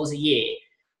 $200,000 a year,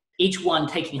 each one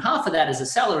taking half of that as a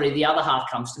salary. The other half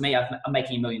comes to me. I'm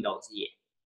making $1 million a year.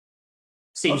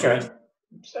 Seems okay.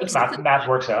 Math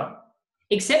works out.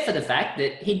 Except for the fact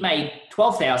that he'd made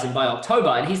 12,000 by October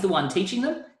and he's the one teaching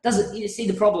them. Doesn't you see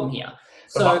the problem here?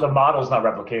 So the model's not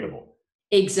replicatable.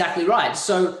 Exactly right.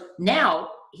 So now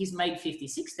he's made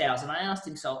 56,000. I asked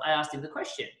him the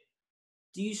question,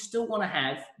 do you still want to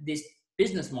have this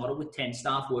business model with 10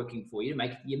 staff working for you to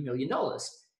make you $1 million?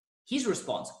 His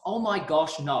response, oh my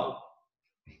gosh, no.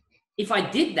 If I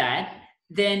did that,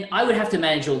 then I would have to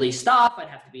manage all these staff. I'd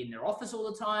have to be in their office all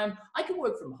the time. I could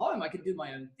work from home. I could do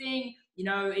my own thing.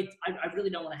 I really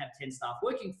don't want to have 10 staff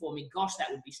working for me. Gosh, that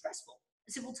would be stressful.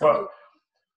 I said, well,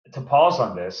 to pause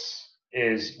on this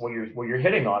is what you're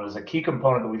hitting on is a key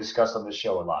component that we discussed on this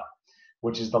show a lot,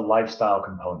 which is the lifestyle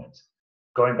component.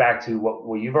 Going back to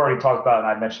what you've already talked about and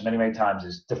I've mentioned many, many times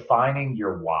is defining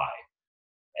your why.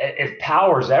 It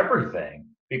powers everything.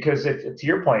 Because to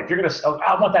your point, if you're going to,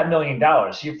 I want that $1 million,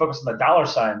 so you focus on the dollar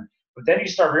sign, but then you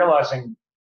start realizing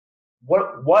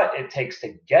what it takes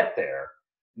to get there.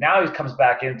 Now it comes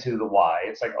back into the why.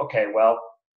 It's like, okay, well,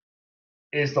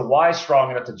 is the why strong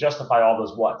enough to justify all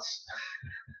those whats?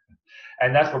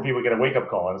 And that's where people get a wake-up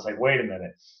call. And it's like, wait a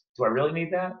minute, do I really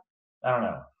need that? I don't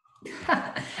know.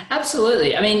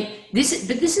 Absolutely. I mean, this is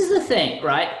the thing,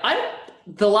 right?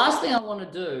 The last thing I want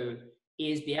to do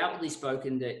is be outwardly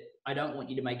spoken that I don't want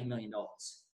you to make $1 million.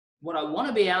 What I want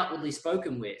to be outwardly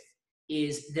spoken with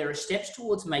is there are steps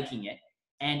towards making it,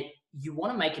 and you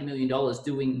want to make $1 million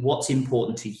doing what's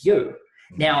important to you.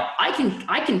 Now, I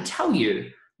can tell you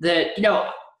that,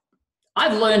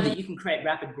 I've learned that you can create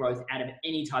rapid growth out of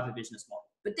any type of business model,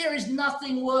 but there is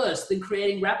nothing worse than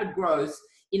creating rapid growth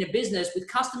in a business with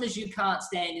customers you can't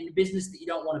stand, in a business that you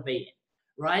don't want to be in.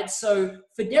 Right. So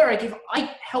for Derek, if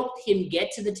I helped him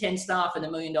get to the 10 staff and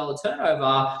 $1 million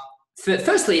turnover,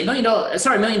 firstly, $1 million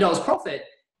profit,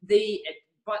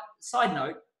 but side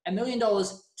note, $1 million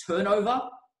turnover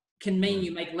can mean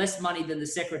you make less money than the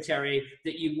secretary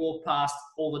that you walk past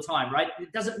all the time, right?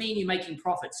 It doesn't mean you're making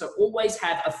profit. So always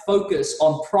have a focus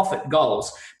on profit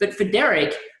goals. But for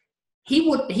Derek, he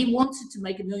wanted to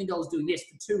make $1 million doing this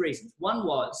for two reasons. One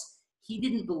was he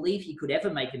didn't believe he could ever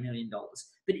make $1 million,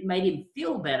 but it made him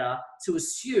feel better to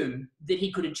assume that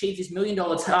he could achieve this $1 million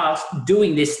task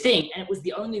doing this thing. And it was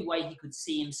the only way he could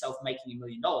see himself making $1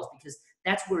 million, because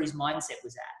that's where his mindset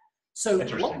was at. So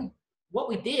what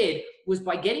we did was,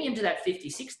 by getting him to that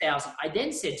 56,000, I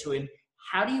then said to him,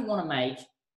 how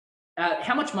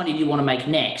much money do you want to make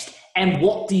next? And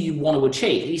what do you want to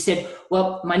achieve? And he said,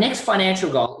 well, my next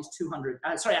financial goal is $120,000.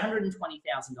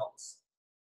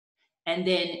 And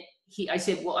then I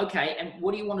said, well, okay, and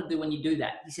what do you want to do when you do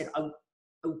that? He said,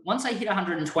 once I hit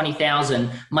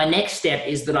 120,000, my next step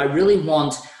is that I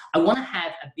want to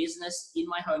have a business in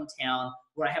my hometown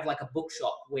where I have like a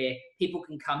bookshop where people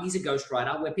can come. He's a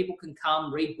ghostwriter, where people can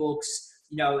come, read books,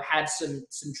 have some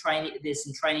training. There's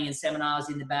some training and seminars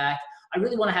in the back. I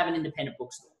really want to have an independent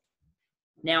bookstore.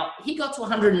 Now, he got to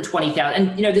 120,000,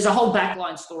 and there's a whole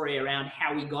backline story around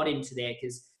how he got into there,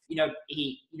 because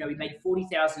he made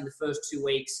 40,000 in the first 2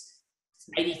 weeks,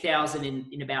 80,000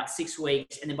 in about 6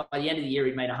 weeks, and then by the end of the year,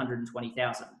 he made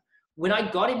 120,000. When I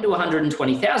got him to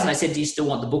 120,000, I said, do you still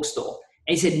want the bookstore?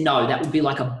 And he said, no, that would be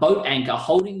like a boat anchor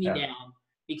holding me down,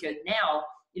 because now,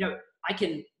 I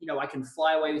can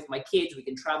fly away with my kids, we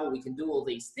can travel, we can do all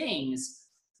these things.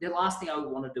 The last thing I would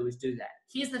want to do is do that.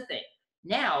 Here's the thing.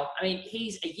 Now,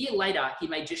 he's a year later, he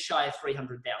made just shy of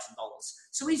 $300,000.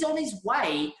 So he's on his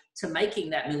way to making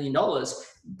that $1 million.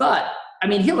 But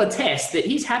he'll attest that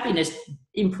his happiness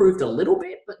improved a little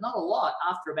bit, but not a lot,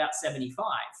 after about 75.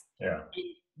 Yeah. And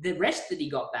the rest that he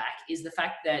got back is the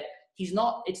fact that it's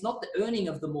not the earning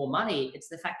of the more money. It's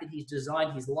the fact that he's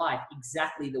designed his life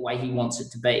exactly the way he wants it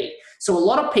to be. So a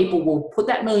lot of people will put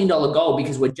that $1 million goal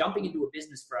because we're jumping into a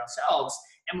business for ourselves.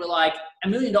 And we're like, $1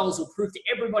 million will prove to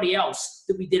everybody else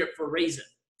that we did it for a reason.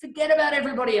 Forget about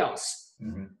everybody else.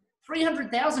 Mm-hmm.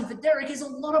 $300,000 for Derek is a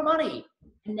lot of money.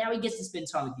 And now he gets to spend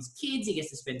time with his kids. He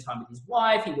gets to spend time with his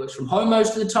wife. He works from home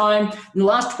most of the time. In the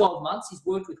last 12 months, he's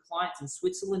worked with clients in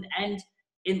Switzerland and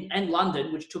in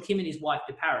London, which took him and his wife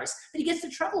to Paris. But he gets to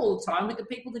travel all the time with the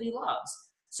people that he loves.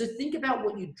 So think about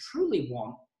what you truly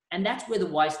want. And that's where the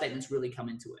why statements really come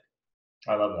into it.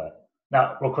 I love that.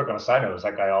 Now, real quick on a side note, is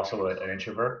that guy also an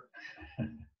introvert?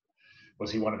 Was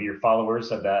he one of your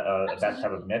followers of that that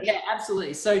type of niche? Yeah,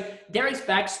 absolutely. So Derek's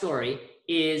backstory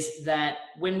is that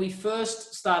when we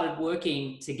first started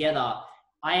working together,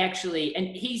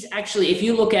 he's actually, if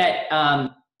you look at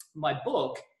my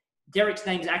book, Derek's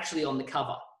name's actually on the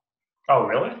cover. Oh,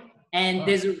 really? And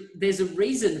there's a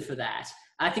reason for that.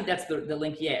 I think that's the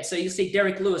link, yeah. So you'll see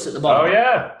Derek Lewis at the bottom. Oh,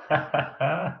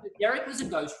 yeah. Derek was a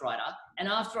ghostwriter. And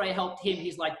after I helped him,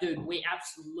 he's like, dude, we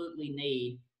absolutely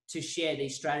need to share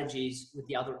these strategies with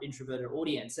the other introverted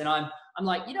audience. And I'm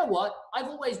like, you know what? I've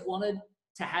always wanted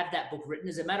to have that book written.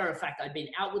 As a matter of fact, I've been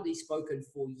outwardly spoken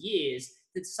for years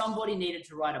that somebody needed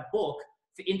to write a book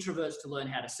for introverts to learn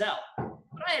how to sell.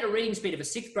 But I had a reading speed of a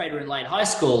sixth grader in late high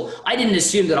school. I didn't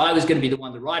assume that I was going to be the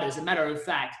one to write it. As a matter of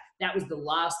fact, that was the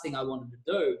last thing I wanted to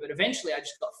do. But eventually I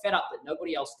just got fed up that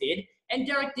nobody else did. And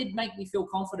Derek did make me feel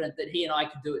confident that he and I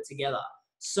could do it together.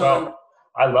 So well,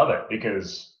 I love it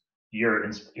because you're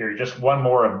just one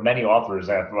more of many authors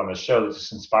that have run the show that's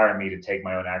just inspiring me to take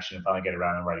my own action and finally get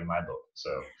around and writing my book.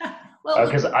 So,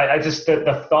 because I just,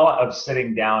 the thought of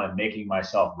sitting down and making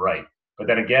myself write, but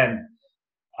then again,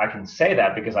 I can say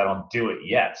that because I don't do it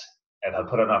yet. If I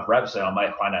put enough reps in, I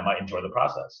might find I might enjoy the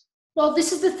process. Well,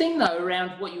 this is the thing though,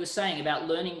 around what you were saying about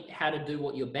learning how to do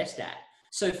what you're best at.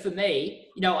 So for me,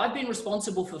 I've been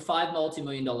responsible for 5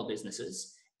 multi-million-dollar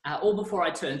businesses. All before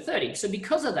I turned 30. So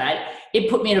because of that,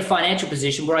 it put me in a financial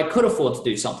position where I could afford to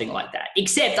do something like that.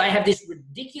 Except I have this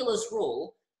ridiculous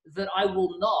rule that I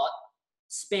will not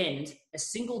spend a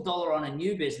single dollar on a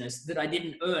new business that I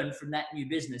didn't earn from that new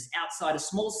business outside a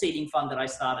small seeding fund that I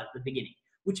started at the beginning,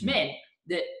 which meant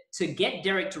that to get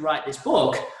Derek to write this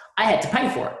book, I had to pay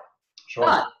for it. Sure.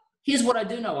 But here's what I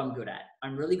do know I'm good at.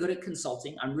 I'm really good at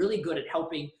consulting. I'm really good at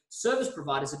helping service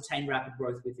providers obtain rapid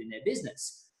growth within their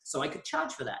business. So I could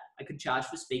charge for that. I could charge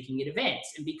for speaking at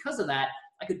events. And because of that,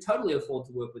 I could totally afford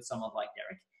to work with someone like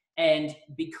Derek. And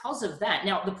because of that,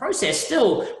 now the process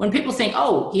still, when people think,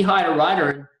 oh, he hired a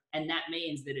writer and that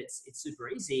means that it's super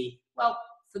easy. Well,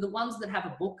 for the ones that have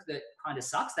a book that kind of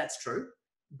sucks, that's true.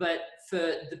 But for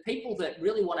the people that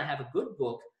really want to have a good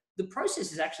book, the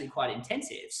process is actually quite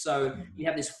intensive. So you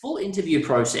have this full interview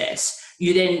process.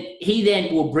 He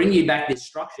then will bring you back this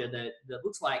structure that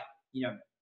looks like,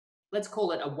 let's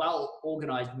call it a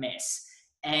well-organized mess,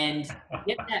 and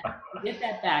get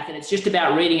that back. And it's just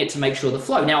about reading it to make sure the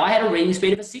flow. Now, I had a reading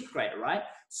speed of a sixth grader, right?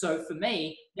 So for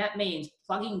me, that means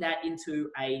plugging that into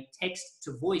a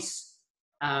text-to-voice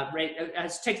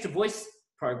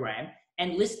program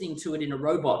and listening to it in a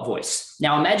robot voice.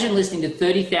 Now, imagine listening to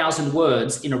 30,000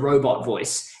 words in a robot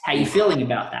voice. How are you feeling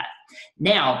about that?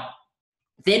 Now,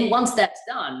 then once that's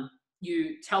done,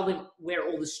 you tell them where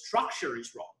all the structure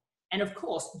is wrong. And of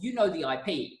course, the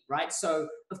IP, right? So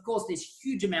of course, there's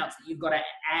huge amounts that you've got to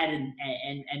add and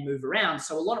move around.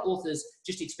 So a lot of authors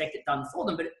just expect it done for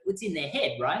them, but it's in their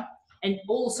head, right? And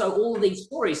also all of these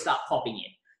stories start popping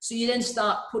in. So you then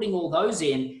start putting all those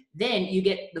in. Then you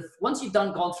get once you've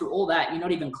gone through all that, you're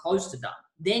not even close to done.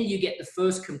 Then you get the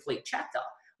first complete chapter.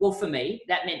 Well, for me,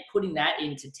 that meant putting that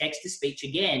into text to speech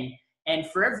again. And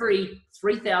for every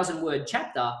 3,000 word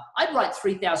chapter, I'd write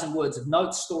 3,000 words of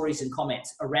notes, stories, and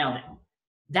comments around it.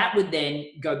 That would then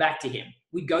go back to him.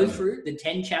 We'd go through the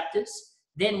 10 chapters.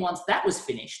 Then once that was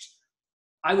finished,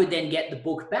 I would then get the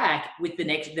book back with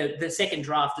the second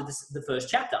draft of the first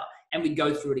chapter, and we'd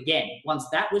go through it again. Once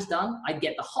that was done, I'd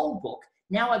get the whole book.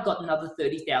 Now I've got another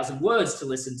 30,000 words to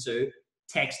listen to,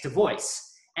 text to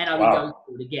voice, and I would go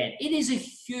through it again. It is a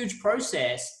huge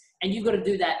process. And you've got to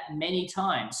do that many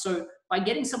times. So by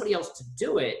getting somebody else to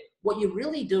do it, what you're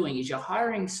really doing is you're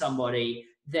hiring somebody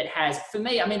that has, for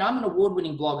me, I'm an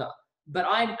award-winning blogger, but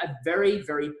I'm a very,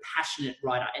 very passionate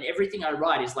writer. And everything I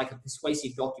write is like a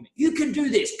persuasive document. You can do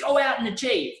this. Go out and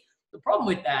achieve. The problem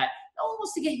with that, no one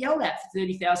wants to get yelled at for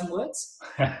 30,000 words.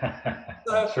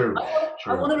 So True.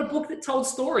 I wanted a book that told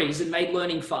stories and made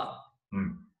learning fun.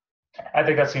 I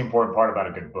think that's the important part about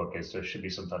a good book is there should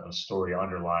be some type of story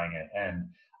underlying it. And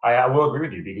I will agree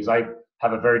with you because I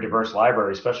have a very diverse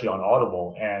library, especially on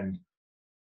Audible, and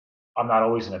I'm not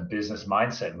always in a business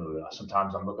mindset mood.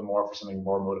 Sometimes I'm looking more for something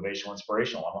more motivational,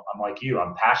 inspirational. I'm like you.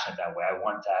 I'm passionate that way. I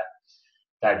want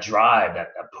that drive, that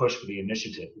push for the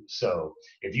initiative. So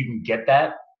if you can get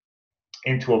that,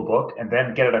 into a book and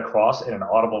then get it across in an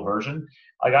audible version.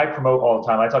 Like I promote all the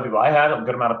time. I tell people I have a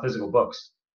good amount of physical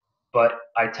books, but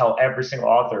I tell every single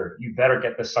author, you better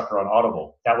get this sucker on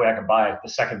Audible. That way I can buy the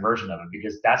second version of it,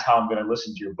 because that's how I'm going to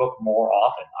listen to your book more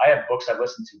often. I have books I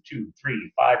listen to 2,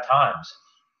 3, 5 times,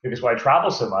 because when I travel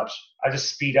so much, I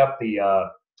just speed up the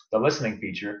listening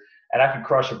feature, and I can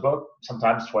crush a book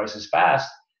sometimes twice as fast,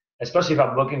 especially if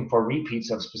I'm looking for repeats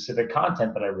of specific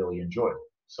content that I really enjoy.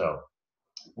 So,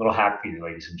 little hack for you,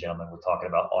 ladies and gentlemen. We're talking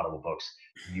about Audible books.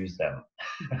 Use them.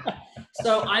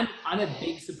 So I'm a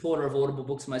big supporter of Audible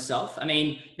books myself. I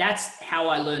mean, that's how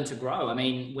I learned to grow. I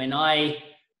mean, when I'd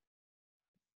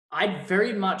read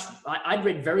very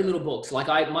little books. Like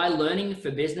my learning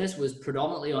for business was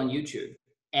predominantly on YouTube.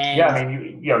 And yeah, I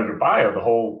mean, your bio, the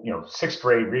whole, 6th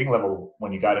grade reading level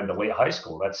when you got into late high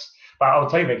school. But I'll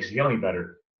tell you, it makes you feel any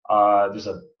better.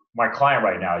 My client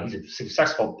right now, he's a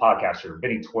successful podcaster,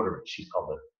 Vinny Tortorich. He's called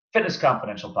the Fitness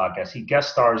Confidential podcast. He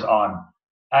guest stars on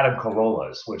Adam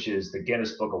Carolla's, which is the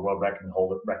Guinness Book of World Record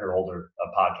holder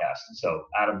podcast. And so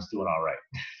Adam's doing all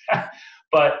right.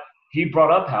 But he brought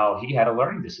up how he had a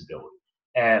learning disability,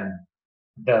 and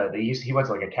he went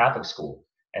to like a Catholic school,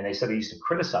 and they said they used to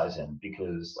criticize him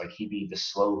because like he'd be the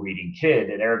slow reading kid,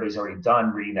 and everybody's already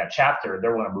done reading that chapter, and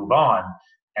they're going to move on,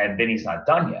 and Vinny's not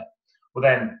done yet. Well,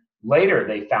 then later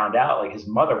they found out like his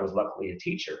mother was luckily a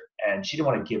teacher, and she didn't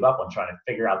want to give up on trying to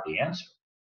figure out the answer.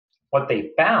 What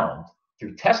they found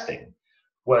through testing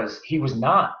was he was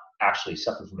not actually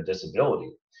suffering from a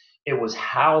disability. It was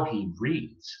how he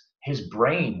reads. His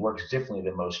brain works differently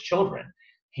than most children.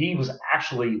 He was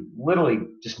actually literally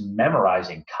just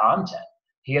memorizing content.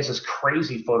 He has this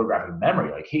crazy photographic memory.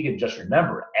 Like he can just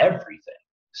remember everything.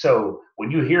 So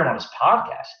when you hear him on his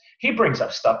podcast, he brings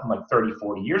up stuff from like 30,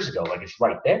 40 years ago, like it's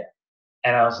right there.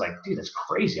 And I was like, dude, that's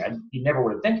crazy. You never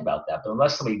would have think about that. But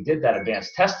unless somebody did that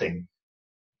advanced testing,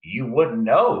 you wouldn't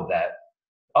know that,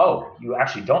 oh, you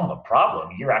actually don't have a problem.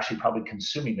 You're actually probably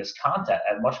consuming this content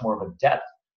at much more of a depth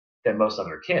than most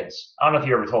other kids. I don't know if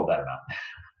you ever told that or not.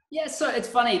 Yeah, so it's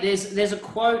funny. There's a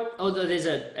quote, or there's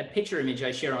a picture image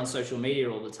I share on social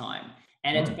media all the time,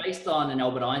 and it's based on an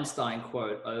Albert Einstein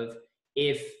quote of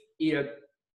if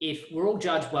we're all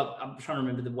judged. Well, I'm trying to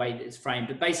remember the way that it's framed,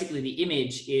 but basically the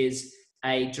image is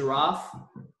a giraffe,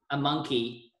 a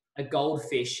monkey, a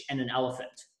goldfish, and an elephant.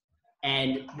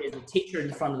 And there's a teacher in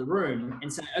the front of the room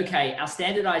and saying, okay, our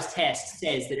standardized test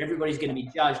says that everybody's going to be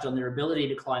judged on their ability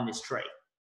to climb this tree.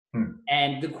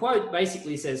 And the quote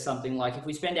basically says something like, if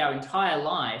we spend our entire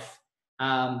life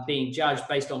being judged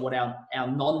based on what our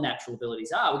non-natural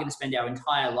abilities are, we're going to spend our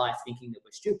entire life thinking that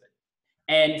we're stupid.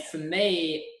 And for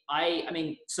me,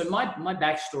 so my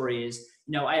backstory is,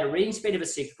 I had a reading speed of a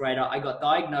 6th grader. I got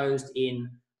diagnosed in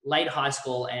late high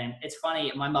school, and it's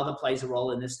funny, my mother plays a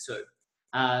role in this too.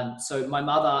 So my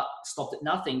mother stopped at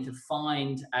nothing to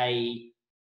find a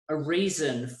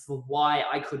reason for why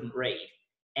I couldn't read.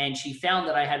 And she found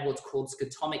that I had what's called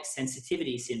scotomic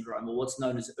sensitivity syndrome, or what's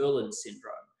known as Irlen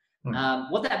syndrome.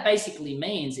 What that basically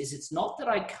means is it's not that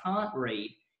I can't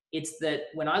read, it's that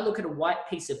when I look at a white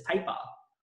piece of paper,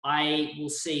 I will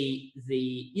see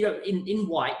in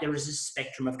white, there is a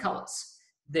spectrum of colors.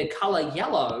 The color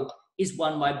yellow is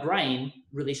one my brain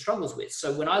really struggles with.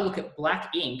 So when I look at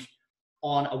black ink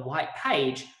on a white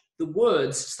page, the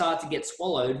words start to get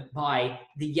swallowed by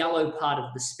the yellow part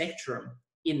of the spectrum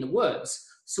in the words.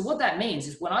 So what that means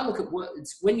is when I look at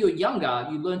words, when you're younger,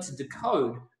 you learn to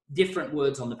decode different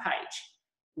words on the page.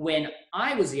 When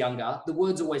I was younger, the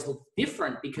words always looked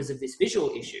different because of this visual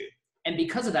issue. And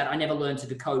because of that, I never learned to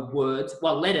decode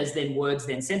letters, then words,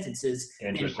 then sentences,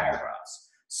 then paragraphs.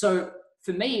 So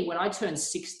for me, when I turned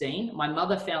 16, my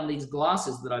mother found these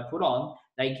glasses that I put on.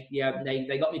 They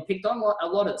got me picked on a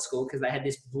lot at school because they had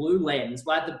this blue lens.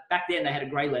 Well, back then they had a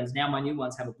gray lens. Now my new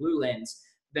ones have a blue lens.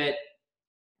 But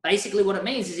basically what it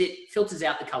means is it filters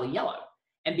out the color yellow.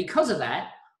 And because of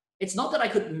that, it's not that I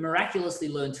could miraculously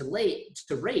learn to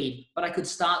read, but I could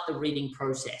start the reading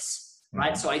process,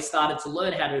 right? So I started to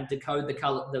learn how to decode the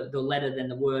color, the letter, then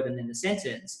the word, and then the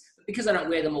sentence. But because I don't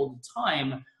wear them all the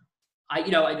time,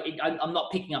 I'm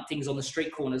not picking up things on the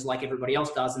street corners like everybody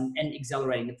else does and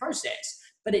accelerating the process.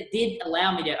 But it did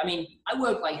allow me to, I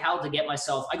worked like hell to get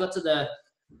myself, I got to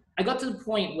the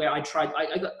point where I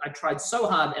tried so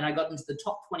hard, and I got into the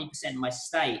top 20% in my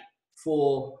state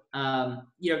for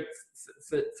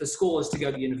scores to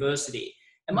go to university.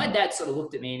 And my dad sort of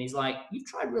looked at me and he's like, you've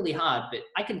tried really hard, but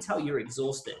I can tell you're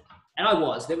exhausted. And I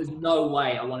was. There was no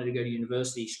way I wanted to go to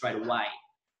university straight away.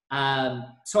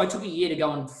 So I took a year to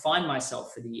go and find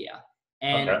myself for the year.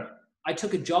 And I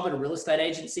took a job at a real estate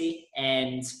agency,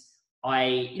 and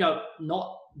I,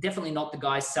 not definitely not the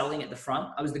guy selling at the front.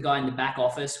 I was the guy in the back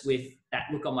office with that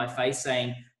look on my face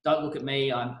saying, don't look at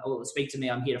me, or speak to me,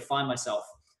 I'm here to find myself.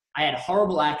 I had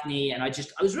horrible acne, and I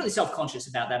was really self-conscious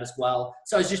about that as well.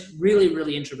 So I was just really,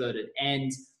 really introverted.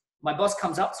 And my boss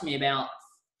comes up to me about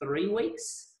 3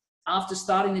 weeks after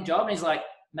starting the job, and he's like,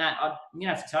 Matt, I'm going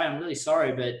to have to tell you, I'm really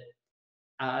sorry, but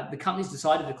the company's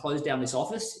decided to close down this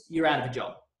office. You're out of a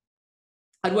job.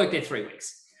 I'd worked there 3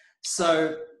 weeks.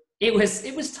 So it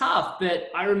was tough, but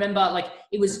I remember like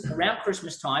it was around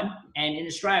Christmas time, and in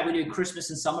Australia we do Christmas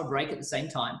and summer break at the same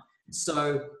time.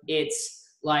 So it's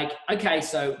like, okay,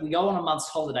 so we go on a month's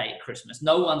holiday at Christmas.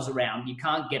 No one's around. You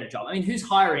can't get a job. I mean, who's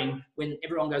hiring when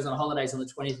everyone goes on holidays on the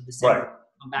 20th of December? Right.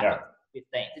 I'm back on the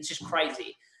 15th. It's just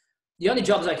crazy. The only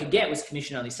jobs I could get was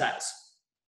commission-only sales.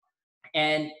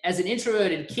 And as an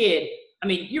introverted kid, I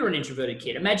mean, you're an introverted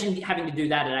kid. Imagine having to do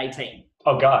that at 18.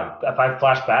 Oh God, if I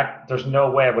flash back, there's no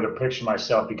way I would have pictured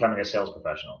myself becoming a sales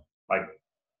professional. Like,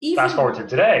 fast forward to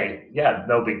today, yeah,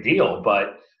 no big deal,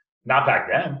 but not back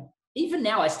then. Even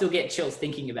now, I still get chills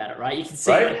thinking about it, right? You can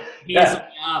see right? it. Yeah.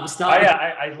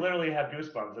 I literally have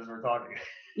goosebumps as we're talking.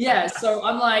 Yeah, so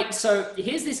I'm like, so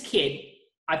here's this kid.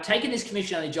 I've taken this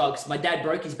commission-only job because my dad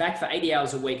broke his back for 80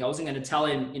 hours a week. I wasn't going to tell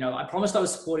him, I promised I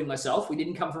was supporting myself. We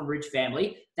didn't come from a rich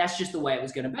family. That's just the way it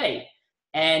was going to be.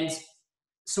 And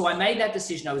so I made that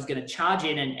decision. I was going to charge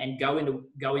in and go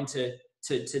into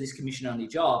this commission-only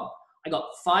job. I got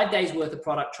 5 days worth of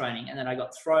product training, and then I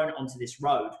got thrown onto this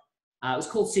road. It was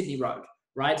called Sydney Road,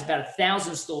 right? It's about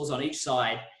 1,000 stores on each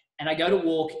side. And I go to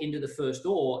walk into the first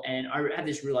door, and I had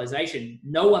this realization,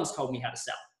 no one's told me how to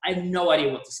sell. I have no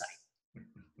idea what to say.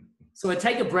 So I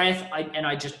take a breath, and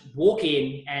I just walk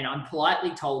in, and I'm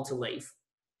politely told to leave.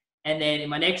 And then in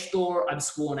my next store, I'm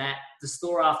sworn at. The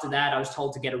store after that, I was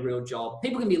told to get a real job.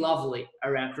 People can be lovely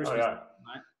around Christmas. Oh, yeah.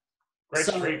 Right? Great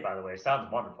street, by the way.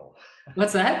 Sounds wonderful.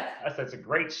 What's that? I said it's a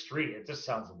great street. It just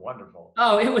sounds wonderful.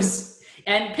 Oh, it was.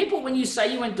 And people, when you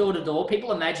say you went door to door,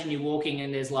 people imagine you walking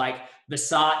and there's like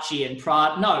Versace and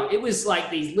Prada. No, it was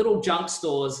like these little junk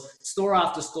stores, store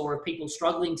after store of people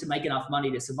struggling to make enough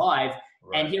money to survive.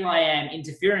 Right. And here I am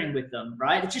interfering with them,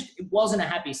 right? It wasn't a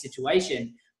happy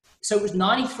situation. So it was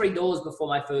 93 doors before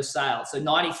my first sale. So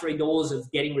 93 doors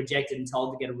of getting rejected and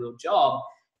told to get a real job.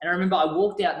 And I remember I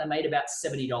walked out and I made about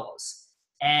 $70.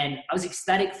 And I was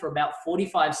ecstatic for about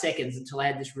 45 seconds until I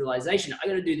had this realization, I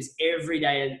got to do this every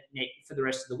day for the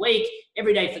rest of the week,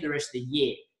 every day for the rest of the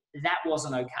year. That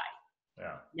wasn't okay.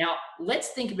 Yeah. Now, let's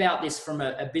think about this from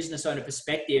a business owner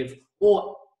perspective,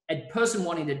 or a person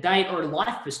wanting to date, or a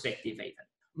life perspective even.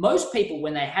 Most people,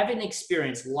 when they have an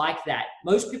experience like that,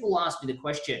 most people ask me the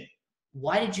question,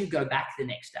 why did you go back the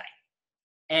next day?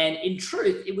 And in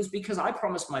truth, it was because I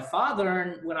promised my father,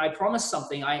 and when I promise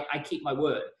something, I keep my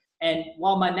word. And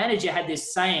while my manager had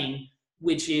this saying,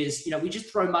 which is, we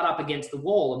just throw mud up against the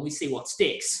wall and we see what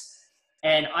sticks.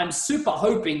 And I'm super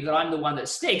hoping that I'm the one that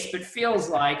sticks, but feels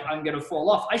like I'm going to fall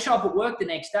off. I show up at work the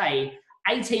next day,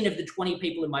 18 of the 20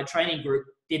 people in my training group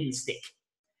didn't stick.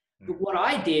 But what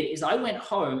I did is I went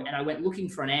home and I went looking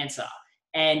for an answer.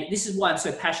 And this is why I'm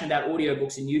so passionate about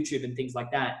audiobooks and YouTube and things like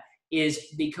that,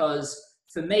 is because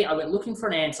for me, I went looking for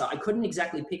an answer. I couldn't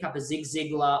exactly pick up a Zig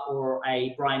Ziglar or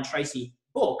a Brian Tracy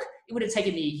book. It would have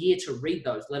taken me a year to read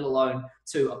those, let alone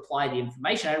to apply the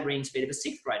information. I had a reading speed of a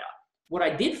sixth grader. What I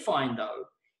did find though,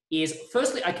 is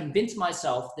firstly, I convinced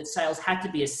myself that sales had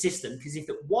to be a system, because if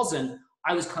it wasn't,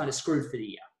 I was kind of screwed for the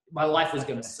year. My life was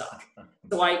going to suck.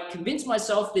 So I convinced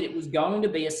myself that it was going to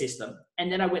be a system. And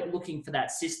then I went looking for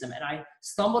that system, and I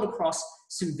stumbled across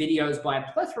some videos by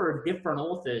a plethora of different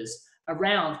authors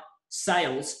around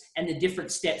sales and the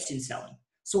different steps in selling.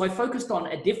 So I focused on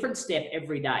a different step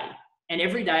every day. And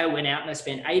every day I went out and I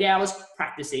spent 8 hours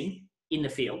practicing in the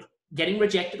field, getting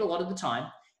rejected a lot of the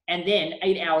time. And then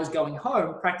 8 hours going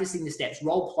home, practicing the steps,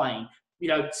 role playing,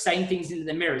 saying things into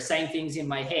the mirror, saying things in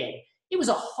my head. It was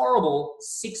a horrible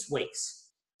 6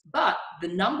 weeks. But the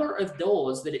number of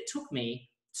doors that it took me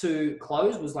to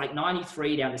close was like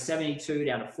 93 down to 72,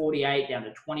 down to 48, down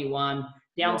to 21,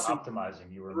 down to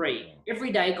optimizing. You were 3.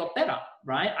 Every day it got better,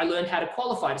 right? I learned how to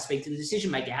qualify to speak to the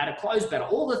decision maker, how to close better,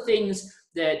 all the things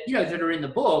that, that are in the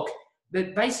book.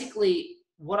 But basically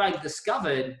what I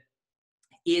discovered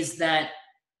is that,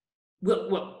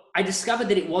 well, I discovered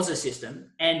that it was a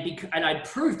system, and I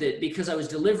proved it because I was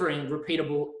delivering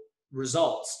repeatable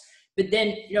results. But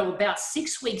then, about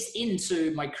 6 weeks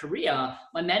into my career,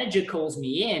 my manager calls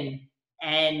me in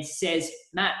and says,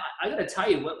 Matt, I got to tell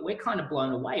you, we're kind of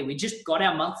blown away. We just got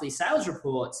our monthly sales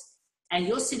reports, and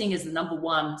you're sitting as the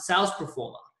 #1 sales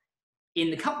performer in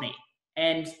the company.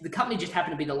 And the company just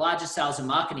happened to be the largest sales and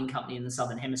marketing company in the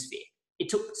Southern Hemisphere. It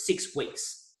took 6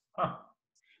 weeks. Huh.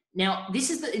 Now, this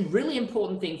is the really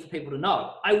important thing for people to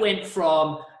know. I went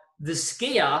from the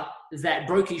skier that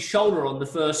broke his shoulder on the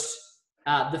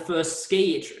first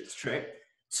ski trip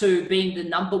to being the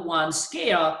number one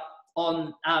skier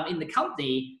on in the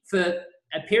company for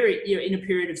a period, in a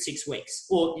period of 6 weeks,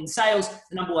 or in sales,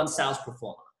 the number one sales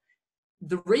performer.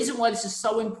 The reason why this is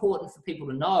so important for people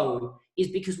to know is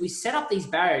because we set up these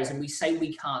barriers and we say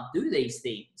we can't do these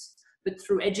things. But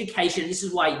through education, this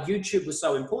is why YouTube was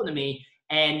so important to me,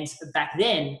 and back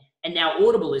then, and now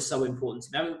Audible is so important to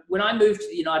me. I mean, when I moved to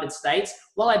the United States,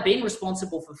 while I've been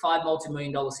responsible for 5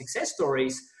 multi-million-dollar success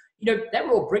stories, they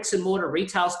were all bricks and mortar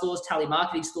retail stores,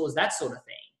 telemarketing stores, that sort of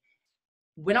thing.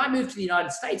 When I moved to the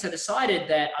United States, I decided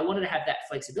that I wanted to have that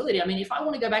flexibility. I mean, if I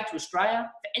want to go back to Australia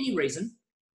for any reason,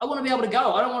 I want to be able to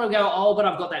go. I don't want to go, oh, but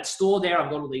I've got that store there.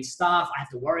 I've got all these staff. I have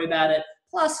to worry about it.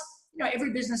 Plus,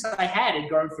 every business I had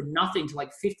grown from nothing to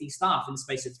like 50 staff in the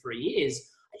space of 3 years.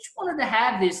 I just wanted to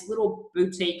have this little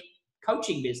boutique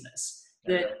coaching business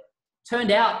that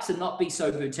turned out to not be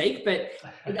so boutique, but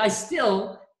I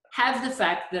still have the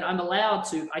fact that I'm allowed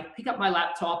to, I pick up my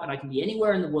laptop and I can be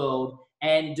anywhere in the world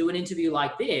and do an interview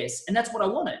like this. And that's what I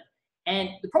wanted. And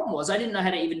the problem was I didn't know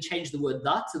how to even change the word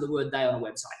 "the" to the word "they" on a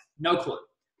website. No clue.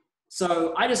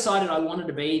 So I decided I wanted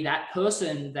to be that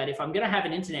person that if I'm going to have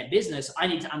an internet business, I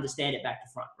need to understand it back to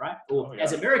front, right? Or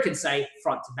as Americans say,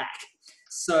 front to back.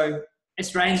 So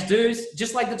Australians do,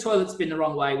 just like the toilet spin the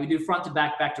wrong way, we do front to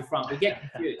back, back to front. We get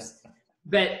confused.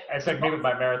 But it's like me with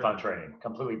my marathon training,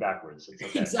 completely backwards. It's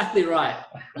okay. Exactly right.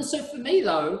 Well, so for me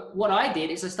though, what I did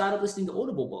is I started listening to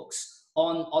Audible books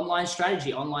on online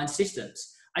strategy, online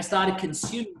systems. I started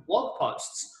consuming blog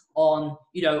posts on,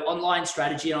 online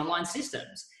strategy and online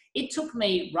systems. It took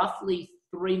me roughly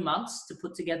 3 months to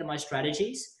put together my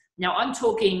strategies. Now I'm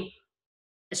talking,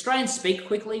 Australians speak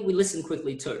quickly, we listen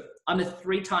quickly too. I'm a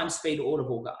 3 times speed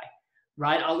Audible guy,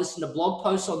 right? I'll listen to blog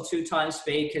posts on 2 times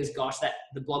speed because gosh,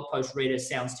 the blog post reader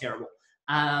sounds terrible.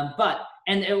 And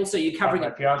also you're covering.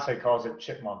 My fiance calls it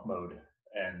chipmunk mode.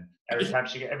 And every time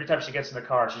she gets in the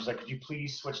car, she's like, could you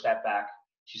please switch that back?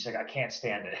 She's like, I can't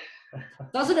stand it.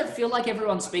 Doesn't it feel like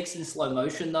everyone speaks in slow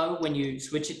motion though when you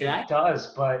switch it back? It does,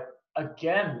 but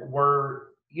again,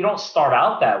 you don't start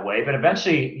out that way, but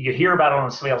eventually you hear about it on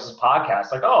somebody else's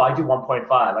podcast, like, oh, I do 1.5,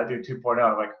 I do 2.0.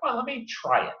 I'm like, well, let me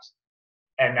try it.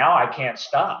 And now I can't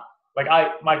stop. Like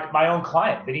my own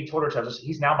client, Vinny Tortorella,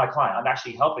 he's now my client. I'm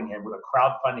actually helping him with a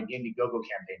crowdfunding Indiegogo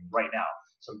campaign right now.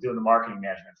 So I'm doing the marketing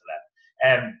management for that.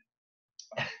 And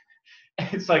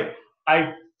it's like,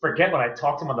 I forget when I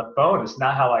talk to him on the phone, it's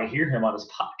not how I hear him on his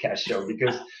podcast show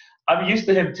because I'm used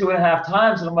to him 2.5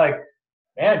 times. And I'm like,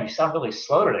 man, you sound really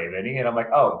slow today, Vinny. And I'm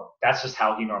like, oh, that's just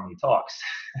how he normally talks.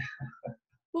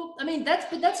 Well, I mean,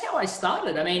 that's how I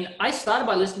started. I mean, I started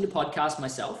by listening to podcasts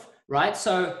myself, right?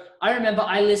 So I remember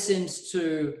I listened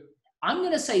to, I'm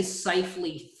going to say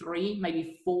safely 300,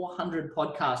 maybe 400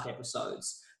 podcast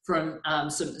episodes from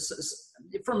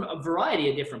from a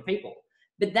variety of different people.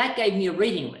 But that gave me a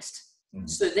reading list. Mm-hmm.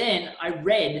 So then I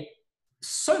read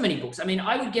so many books. I mean,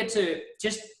 I would get to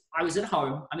I was at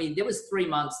home. I mean, there was 3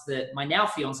 months that my now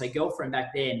fiance girlfriend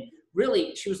back then,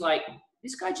 really, she was like,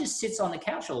 this guy just sits on the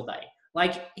couch all day.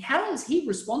 Like, how is he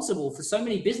responsible for so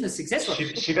many business success?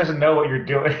 She doesn't know what you're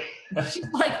doing. She's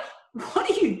like, what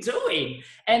are you doing?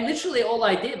 And literally all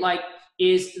I did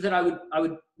is that I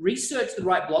would research the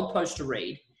right blog post to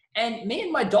read. And me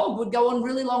and my dog would go on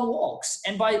really long walks.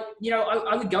 And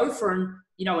I would go for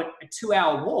a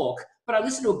 2-hour walk, but I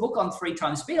listened to a book on 3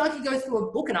 times speed. I could go through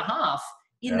a book and a half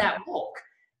in that walk.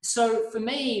 So for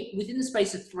me, within the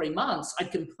space of 3 months, I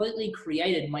completely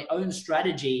created my own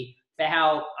strategy for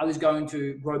how I was going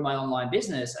to grow my online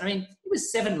business. I mean, it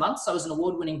was 7 months. I was an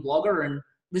award-winning blogger and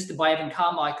listed by Evan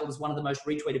Carmichael as one of the most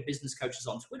retweeted business coaches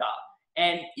on Twitter.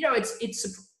 And,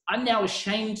 I'm now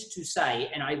ashamed to say,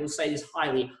 and I will say this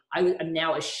highly, I am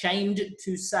now ashamed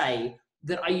to say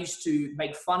that I used to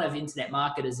make fun of internet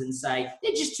marketers and say,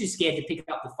 they're just too scared to pick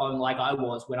up the phone like I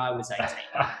was when I was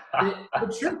 18.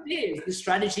 The truth is, the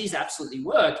strategies absolutely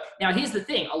work. Now, here's the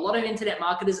thing. A lot of internet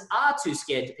marketers are too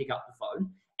scared to pick up the phone,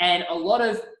 and a lot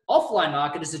of offline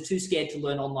marketers are too scared to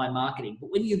learn online marketing.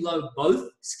 But when you learn both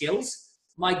skills,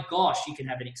 my gosh, you can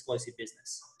have an explosive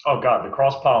business. Oh, God, the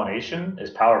cross-pollination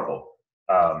is powerful.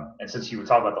 And since you were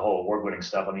talking about the whole award-winning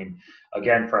stuff, I mean,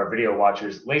 again, for our video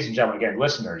watchers, ladies and gentlemen, again,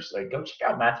 listeners, go check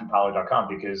out MatthewPollard.com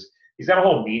because he's got a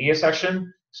whole media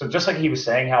section. So just like he was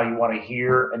saying how you want to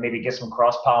hear and maybe get some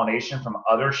cross-pollination from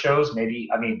other shows,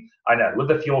 I know, Live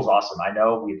the Fuel's awesome. I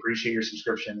know, we appreciate your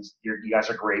subscriptions. You guys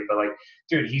are great. But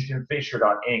dude, he's been featured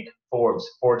on Inc., Forbes,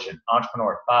 Fortune,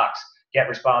 Entrepreneur, Fox, Get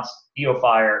Response, EO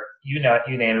Fire, you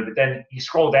name it. But then you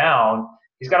scroll down,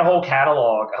 he's got a whole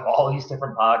catalog of all these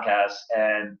different podcasts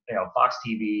and, Fox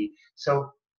TV.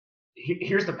 So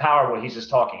here's the power of what he's just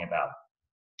talking about.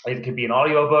 It could be an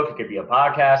audiobook, it could be a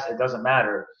podcast, it doesn't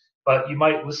matter. But you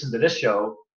might listen to this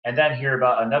show and then hear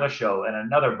about another show and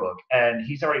another book. And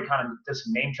he's already kind of did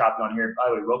some name dropping on here. By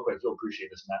the way, real quick, you'll appreciate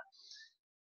this, Matt.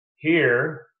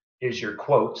 Here is your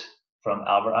quote from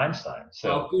Albert Einstein.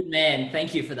 So, good man.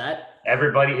 Thank you for that.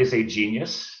 Everybody is a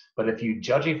genius, but if you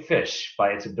judge a fish by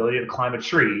its ability to climb a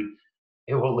tree,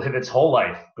 it will live its whole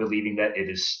life believing that it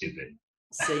is stupid.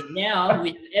 See, now we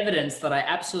have evidence that I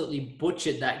absolutely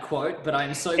butchered that quote, but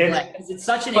I'm so glad because it's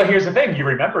such an... But here's the thing, you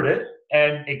remembered it,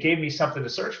 and it gave me something to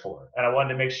search for. And I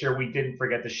wanted to make sure we didn't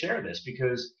forget to share this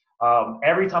because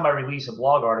every time I release a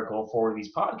blog article for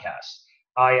these podcasts,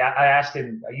 I asked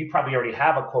him, you probably already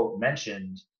have a quote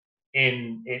mentioned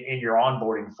in your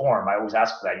onboarding form. I always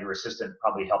ask for that. Your assistant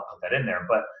probably helped put that in there.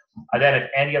 But then if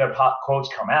any other quotes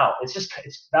come out,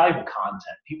 it's valuable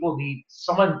content. People need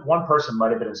one person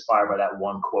might have been inspired by that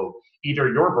one quote,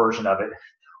 either your version of it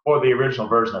or the original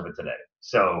version of it today.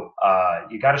 So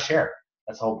you got to share it.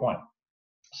 That's the whole point.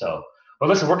 So, but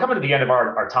listen, we're coming to the end of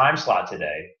our time slot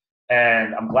today.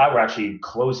 And I'm glad we're actually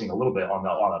closing a little bit on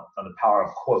the power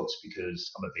of quotes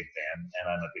because I'm a big fan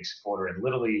and I'm a big supporter. And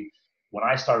literally, when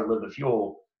I started Live the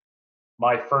Fuel,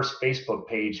 my first Facebook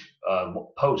page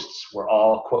posts were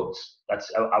all quotes.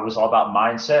 I was all about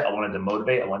mindset. I wanted to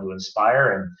motivate. I wanted to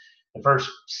inspire. And the first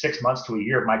 6 months to a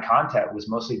year of my content was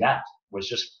mostly was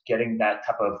just getting that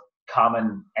type of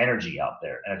common energy out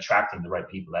there and attracting the right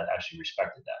people that actually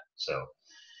respected that. So,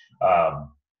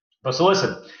 so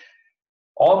listen.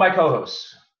 All of my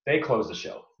co-hosts, they close the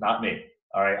show, not me.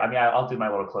 All right. I mean, I'll do my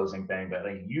little closing thing, but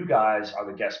you guys are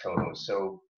the guest co-hosts.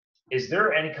 So is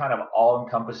there any kind of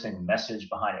all-encompassing message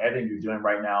behind everything you're doing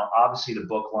right now? Obviously, the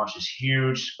book launch is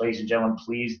huge. Ladies and gentlemen,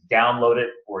 please download it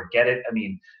or get it. I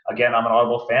mean, again, I'm an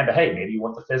Audible fan, but hey, maybe you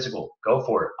want the physical. Go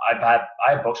for it. I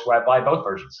have books where I buy both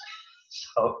versions.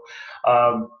 So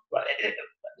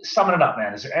summing it up,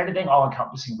 man, is there anything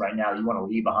all-encompassing right now you want to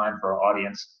leave behind for our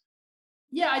audience?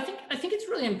 Yeah, I think it's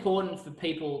really important for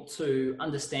people to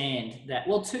understand that,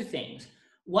 well, two things.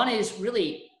 One is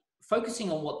really focusing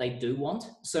on what they do want.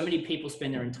 So many people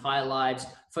spend their entire lives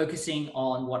focusing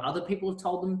on what other people have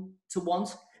told them to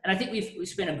want. And I think we've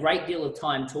spent a great deal of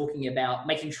time talking about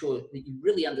making sure that you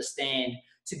really understand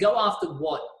to go after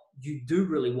what you do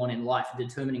really want in life and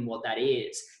determining what that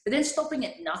is, but then stopping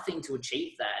at nothing to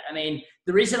achieve that. I mean,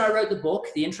 the reason I wrote the book,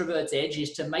 The Introverts Edge,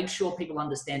 is to make sure people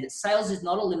understand that sales is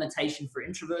not a limitation for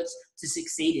introverts to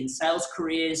succeed in sales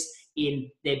careers, in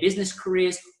their business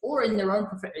careers, or in their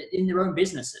own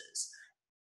businesses.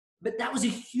 But that was a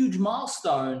huge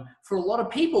milestone for a lot of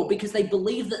people because they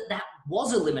believe that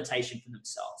was a limitation for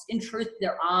themselves. In truth,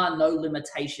 there are no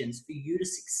limitations for you to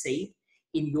succeed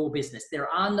in your business. There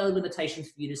are no limitations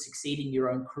for you to succeed in your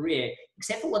own career,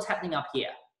 except for what's happening up here.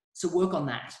 So work on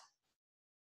that.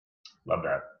 Love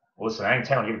that. Well, listen, I ain't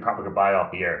telling you probably goodbye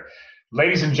off the air.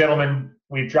 Ladies and gentlemen,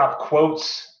 we've dropped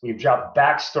quotes, we've dropped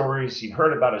backstories. You've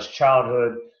heard about his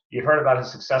childhood. You've heard about his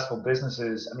successful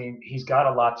businesses. I mean, he's got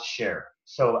a lot to share.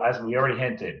 So as we already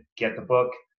hinted, get the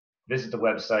book, visit the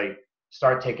website,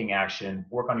 start taking action,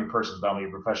 work on your personal development,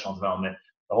 your professional development.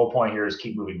 The whole point here is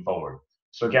keep moving forward.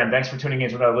 So again, thanks for tuning in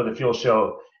to another Live the Fuel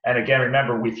show. And again,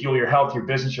 remember, we fuel your health, your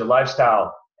business, your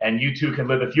lifestyle, and you too can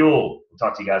live the fuel. We'll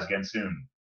talk to you guys again soon.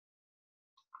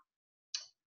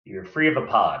 You're free of the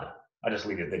pod. I just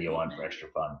leave a video on for extra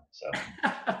fun. So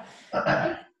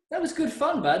that was good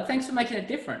fun, bud. Thanks for making it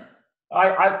different.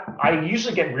 I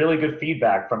usually get really good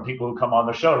feedback from people who come on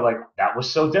the show. Like, that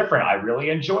was so different. I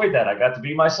really enjoyed that. I got to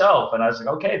be myself. And I was like,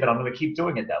 okay, then I'm going to keep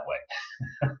doing it that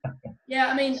way. Yeah,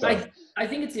 I mean, so. I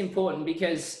think it's important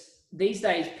because these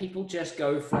days people just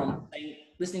go from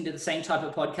listening to the same type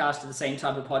of podcast to the same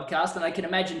type of podcast. And I can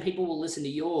imagine people will listen to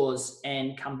yours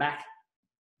and come back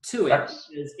to it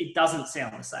because it doesn't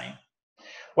sound the same.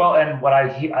 Well, and what I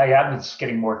am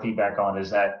getting more feedback on is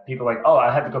that people are like, oh,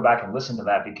 I had to go back and listen to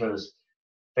that because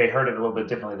they heard it a little bit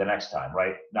differently the next time,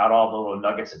 right? Not all the little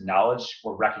nuggets of knowledge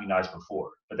were recognized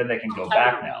before, but then they can go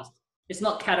back now. It's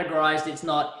not categorized. It's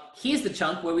not, here's the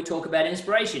chunk where we talk about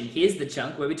inspiration. Here's the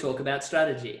chunk where we talk about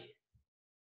strategy.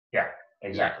 Yeah,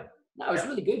 exactly. Yeah. No, it was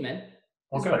really good, man.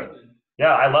 Well, good.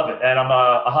 Yeah, I love it. And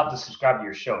I'll have to subscribe to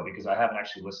your show because I haven't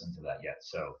actually listened to that yet.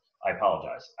 So I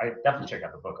apologize. I definitely check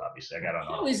out the book, obviously. I got to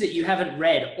know. How is it you haven't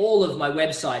read all of my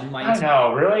website and my... I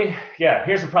know, really? Yeah,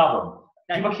 here's the problem.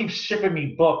 People keep shipping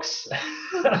me books.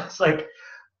 It's like,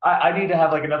 I need to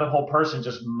have like another whole person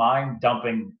just mind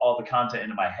dumping all the content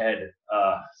into my head.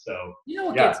 So you know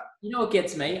what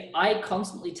gets me? I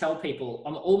constantly tell people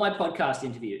on all my podcast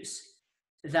interviews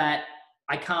that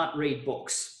I can't read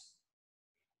books.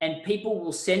 And people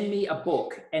will send me a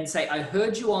book and say, I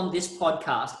heard you on this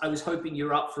podcast. I was hoping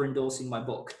you're up for endorsing my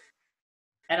book.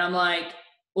 And I'm like,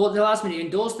 or they'll ask me to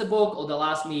endorse the book, or they'll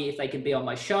ask me if they can be on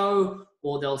my show,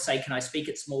 or they'll say, can I speak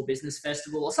at Small Business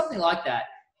Festival or something like that.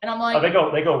 And I'm like, they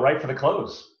go right for the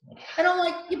close. And I'm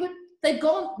like, yeah, but they've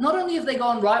gone, not only have they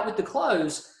gone right with the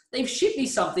close, they've shipped me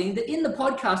something that in the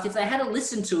podcast, if they had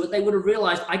listened to it, they would have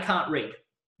realized I can't read.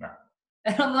 No.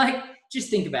 And I'm like, just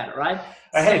think about it, right?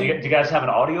 Hey, do you guys have an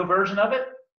audio version of it?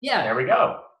 Yeah. There we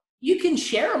go. You can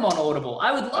share them on Audible.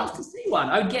 I would love to see one.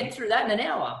 I would get through that in an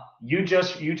hour. You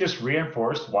just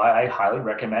reinforced why I highly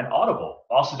recommend Audible.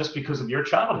 Also, just because of your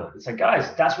childhood. It's like,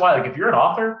 guys, that's why, like, if you're an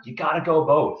author, you got to go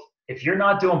both. If you're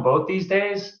not doing both these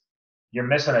days, you're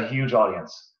missing a huge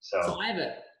audience. So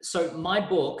my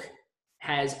book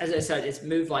has, as I said, it's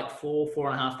moved like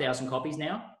 4,500 copies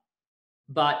now,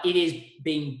 but it is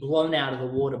being blown out of the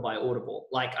water by Audible.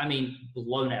 Like, I mean,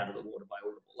 blown out of the water by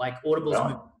Audible. Like, Audible's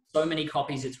moved so many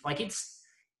copies. It's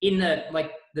in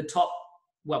the top,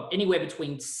 well, anywhere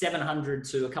between 700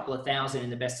 to a couple of thousand in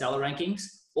the bestseller rankings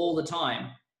all the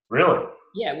time. Really?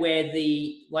 Yeah, where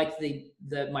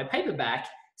my paperback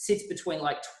sits between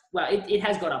it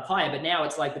has got up higher, but now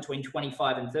it's like between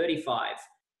 25 and 35,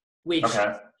 which is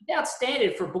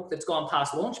outstanding for a book that's gone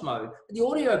past launch mode. But the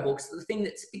audio books, the thing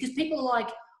that's, because people are like,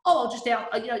 oh, I'll just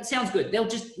it sounds good. They'll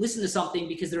just listen to something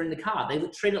because they're in the car. They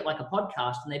treat it like a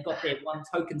podcast, and they've got their one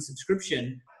token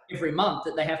subscription every month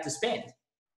that they have to spend.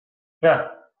 Yeah.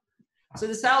 So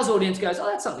the sales audience goes, oh,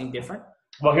 that's something different.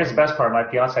 Well, here's the best part. My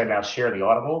fiance now share the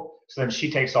Audible. So then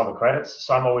she takes all the credits.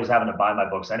 So I'm always having to buy my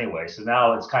books anyway. So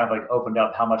now it's kind of like opened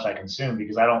up how much I consume,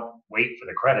 because I don't wait for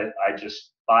the credit. I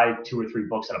just buy 2 or 3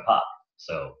 books at a pop.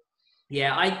 So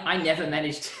yeah, I never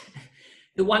managed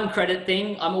the one credit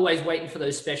thing. I'm always waiting for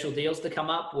those special deals to come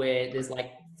up where there's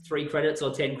like 3 credits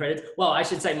or 10 credits. Well, I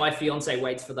should say my fiance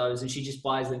waits for those, and she just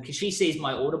buys them because she sees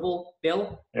my Audible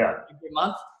bill every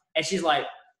month. And she's like,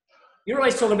 you're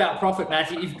always talking about profit,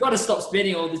 Matthew. You've got to stop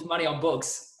spending all this money on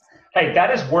books. Hey,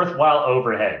 that is worthwhile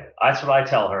overhead. That's what I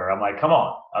tell her. I'm like, come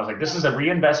on. I was like, this is a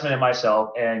reinvestment in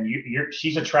myself. And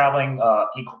she's a traveling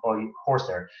horse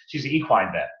there. She's an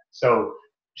equine vet. So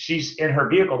she's in her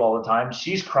vehicle all the time.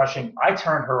 She's crushing. I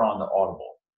turned her on to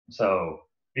Audible. So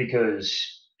because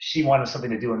she wanted something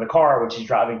to do in the car when she's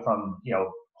driving from,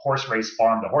 horse race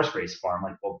farm to horse race farm.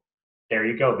 Like, well, there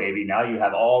you go, baby. Now you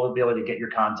have all the ability to get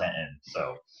your content in.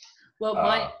 So,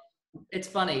 well, it's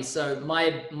funny. So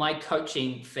my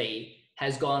coaching fee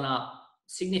has gone up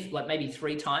significantly, like maybe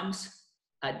 3 times.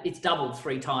 It's doubled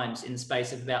 3 times in the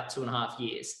space of about 2.5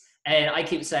 years. And I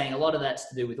keep saying a lot of that's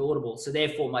to do with Audible. So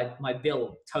therefore my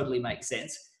bill totally makes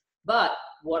sense. But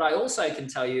what I also can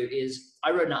tell you is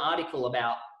I wrote an article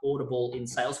about Audible in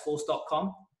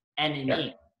Salesforce.com and in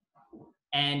Inc.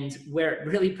 And where it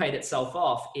really paid itself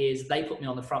off is they put me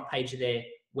on the front page of their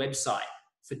website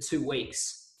for 2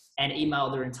 weeks and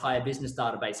emailed their entire business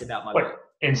database about my work.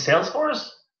 In Salesforce?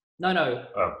 No.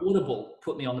 Oh. Audible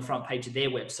put me on the front page of their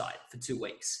website for 2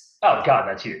 weeks. Oh, God,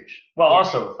 that's huge. Well,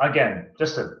 also, again,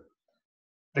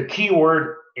 the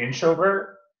keyword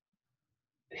introvert,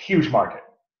 huge market.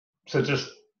 So just,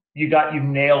 you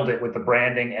nailed it with the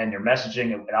branding and your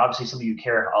messaging, and obviously something you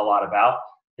care a lot about.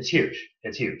 It's huge.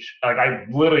 It's huge. Like, I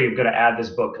literally am going to add this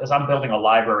book because I'm building a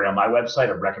library on my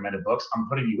website of recommended books. I'm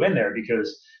putting you in there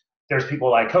because there's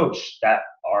people I coach that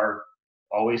are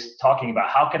always talking about,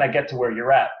 how can I get to where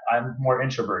you're at? I'm more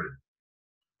introverted.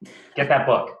 Get that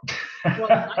book.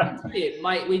 Well, I can tell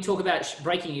you, we talk about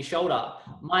breaking your shoulder.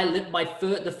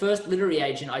 The first literary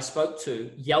agent I spoke to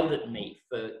yelled at me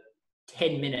for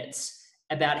 10 minutes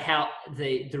about how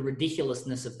the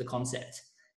ridiculousness of the concept.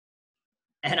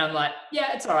 And I'm like,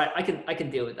 yeah, it's all right. I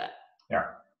can deal with that.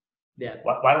 Yeah.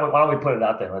 Why don't we put it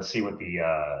out there? Let's see what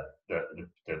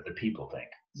the people think.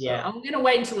 Yeah, I'm going to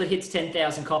wait until it hits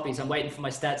 10,000 copies. I'm waiting for my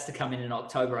stats to come in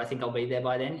October. I think I'll be there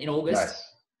by then, in August.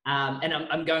 Nice. And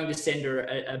I'm going to send her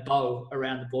a bow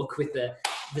around the book with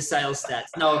the sales stats.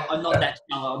 No, I'm not that.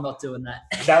 No, I'm not doing that.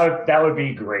 That would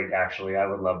be great, actually. I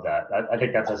would love that. I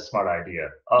think that's a smart idea.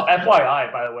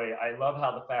 FYI, by the way, I love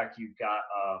how the fact you've got,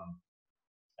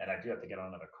 and I do have to get on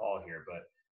another call here, but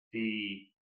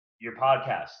your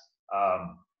podcast,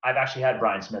 I've actually had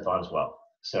Brian Smith on as well.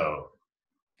 So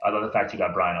I love the fact you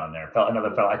got Brian on there.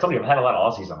 Another fellow. I told you I've had a lot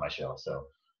of Aussies on my show. So,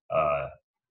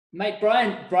 mate,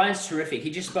 Brian's terrific.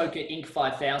 He just spoke at Inc.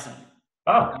 5000.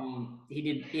 Oh. He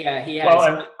did, yeah, he Well,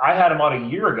 has. and I had him on a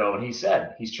year ago, and he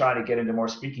said he's trying to get into more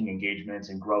speaking engagements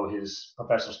and grow his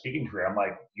professional speaking career. I'm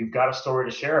like, you've got a story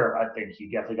to share. I think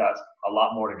you definitely got a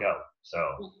lot more to go.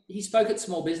 So He spoke at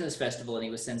Small Business Festival and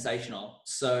he was sensational.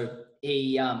 So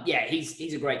yeah,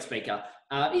 he's a great speaker.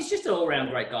 He's just an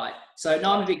all-round great guy. So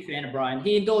no, I'm a big fan of Brian.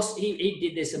 He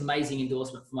did this amazing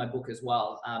endorsement for my book as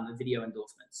well, a video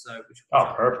endorsement. So which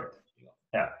perfect.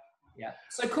 Yeah. Yeah.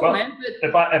 So cool, Well, man.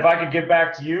 if I could give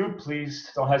back to you, please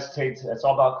don't hesitate. It's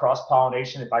all about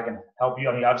cross-pollination. If I can help you,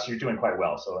 I mean, obviously you're doing quite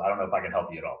well, so I don't know if I can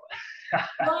help you at all.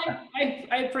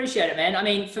 I appreciate it, man. I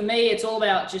mean, for me, it's all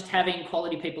about just having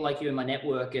quality people like you in my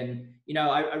network, and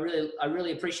I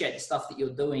really appreciate the stuff that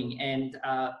you're doing. And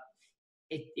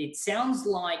it sounds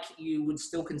like you would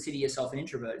still consider yourself an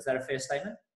introvert. Is that a fair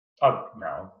statement? Oh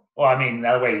no. Well, I mean,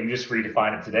 that way you just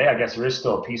redefined it today. I guess there is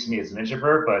still a piece of me as an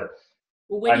introvert, but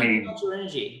well, where do you get your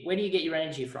energy? Where do you get your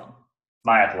energy from?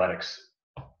 My athletics.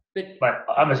 But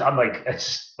I'm like,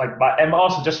 it's like and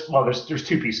also just, well, there's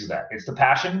two pieces of that. It's the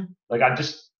passion. Like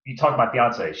you talk to my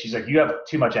fiance. She's like, you have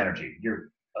too much energy.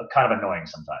 You're kind of annoying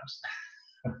sometimes.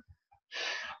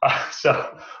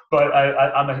 But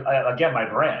again, my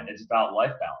brand is about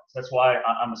life balance. That's why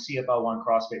I'm a CFL1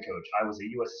 CrossFit coach. I was a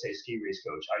USSA ski race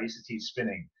coach. I used to teach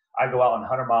spinning. I go out on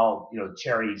 100-mile,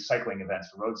 charity cycling events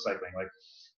for road cycling. Like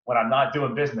when I'm not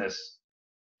doing business,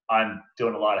 I'm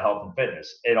doing a lot of health and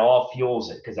fitness. It all fuels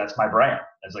it because that's my brand.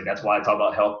 That's why I talk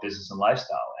about health, business, and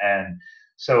lifestyle. And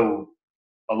so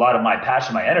a lot of my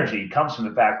passion, my energy comes from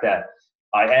the fact that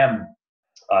I am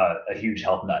a huge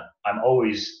health nut. I'm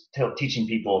always teaching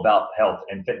people about health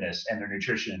and fitness and their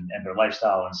nutrition and their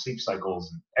lifestyle and sleep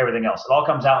cycles and everything else. It all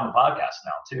comes out in the podcast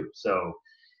now too. So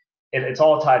it's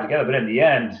all tied together. But in the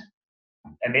end,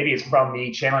 and maybe it's from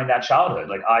me channeling that childhood.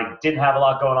 Like I didn't have a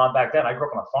lot going on back then. I grew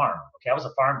up on a farm. Okay, I was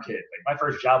a farm kid. Like my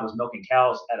first job was milking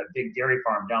cows at a big dairy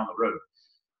farm down the road.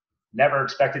 Never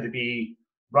expected to be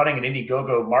running an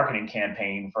Indiegogo marketing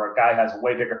campaign for a guy who has a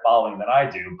way bigger following than I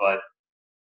do. But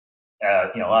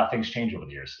a lot of things change over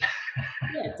the years.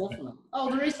 Yeah, definitely. Oh,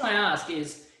 the reason I ask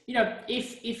is,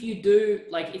 if you do,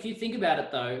 like, if you think about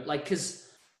it though, like, because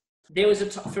there was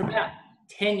for about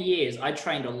 10 years, I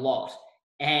trained a lot,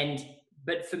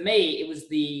 but for me, it was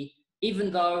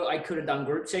even though I could have done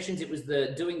group sessions, it was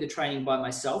doing the training by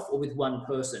myself or with one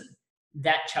person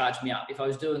that charged me up. If I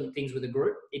was doing things with a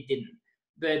group, it didn't.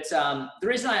 But the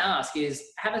reason I ask is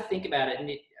have a think about it.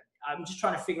 And I'm just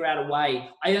trying to figure out a way.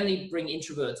 I only bring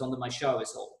introverts onto my show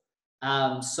is all.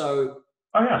 Oh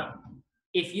yeah.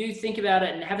 If you think about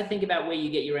it and have a think about where you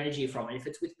get your energy from, and if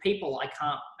it's with people, I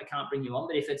can't bring you on.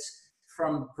 But if it's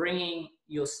from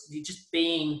just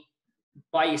being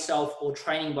by yourself or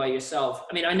training by yourself.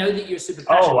 I mean, I know that you're super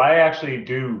passionate. Oh, I actually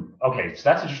do. Okay, so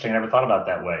that's interesting. I never thought about it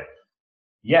that way.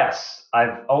 Yes,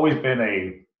 I've always been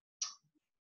a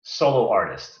solo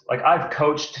artist. Like I've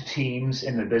coached teams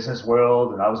in the business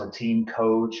world and I was a team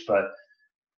coach, but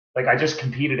like I just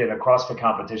competed in a CrossFit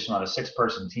competition on a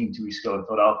 6-person team 2 weeks ago in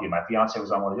Philadelphia. My fiance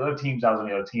was on one of the other teams. I was on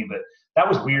the other team, but that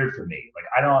was weird for me. Like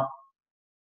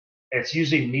it's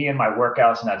usually me and my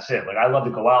workouts and that's it. Like I love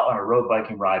to go out on a road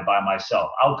biking ride by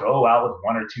myself. I'll go out with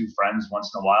 1 or 2 friends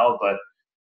once in a while, but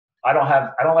I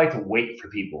don't like to wait for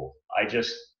people. I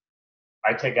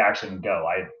take action and go.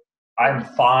 I'm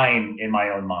fine in my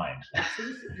own mind.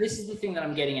 This is the thing that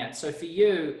I'm getting at. So for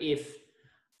you,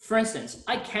 for instance,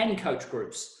 I can coach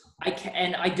groups.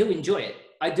 And I do enjoy it.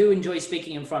 I do enjoy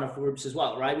speaking in front of groups as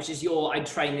well, right? Which is I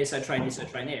train this, I train this, I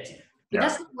train this. But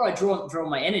that's not where I draw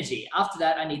my energy. After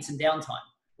that, I need some downtime,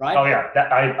 right? Oh yeah,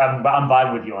 I'm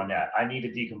vibing with you on that. I need to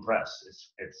decompress.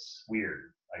 It's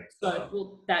weird.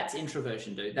 Well, that's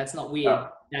introversion, dude. That's not weird.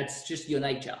 That's just your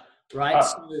nature, right?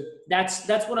 So that's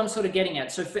what I'm sort of getting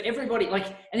at. So for everybody, and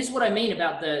this is what I mean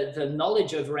about the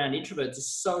knowledge around introverts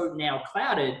is so now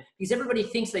clouded because everybody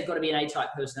thinks they've got to be an A-type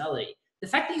personality. The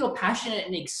fact that you're passionate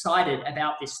and excited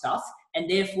about this stuff and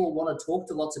therefore want to talk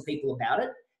to lots of people about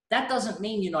it, that doesn't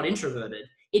mean you're not introverted.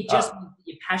 It just means that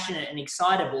you're passionate and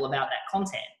excitable about that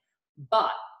content.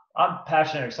 But I'm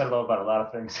passionate and excited about a lot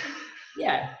of things.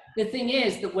 Yeah. The thing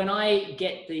is that when I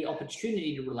get the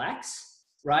opportunity to relax,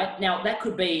 right? Now that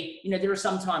could be, there are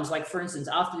some times, like for instance,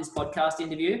 after this podcast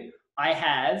interview, I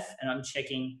have, and I'm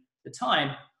checking the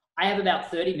time, I have about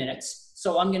 30 minutes.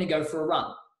 So I'm going to go for a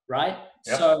run, right?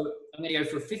 Yep. So I'm going to go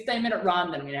for a 15-minute run,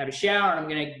 then I'm going to have a shower and I'm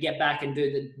going to get back and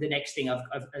do the next thing of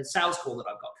a sales call that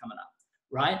I've got coming up,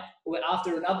 right?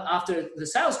 After the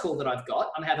sales call that I've got,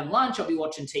 I'm having lunch, I'll be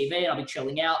watching TV and I'll be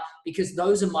chilling out because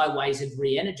those are my ways of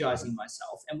re-energizing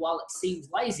myself. And while it seems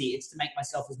lazy, it's to make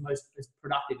myself as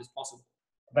productive as possible.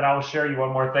 But I will share you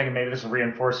one more thing and maybe this will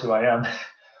reinforce who I am.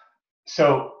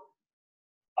 So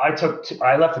I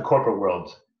left the corporate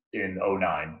world in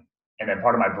 '09, and then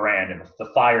part of my brand and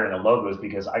the fire and the logo is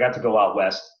because I got to go out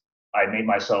west. I made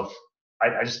myself.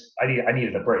 I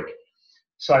needed a break,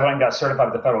 so I went and got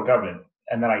certified with the federal government,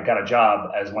 and then I got a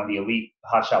job as one of the elite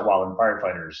hotshot wildland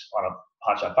firefighters on a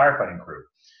hotshot firefighting crew.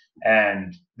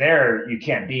 And there, you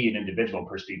can't be an individual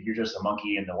per speak. You're just a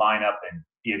monkey in the lineup and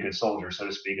be a good soldier, so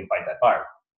to speak, and fight that fire.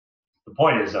 The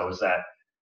point is, though, is that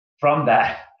from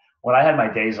that, when I had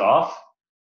my days off,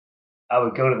 I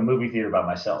would go to the movie theater by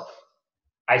myself.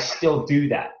 I still do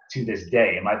that to this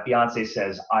day. And my fiance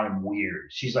says I'm weird.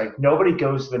 She's like, nobody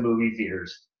goes to the movie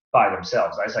theaters by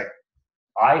themselves. I was like,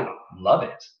 I love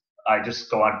it. I just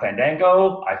go on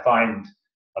Fandango. I find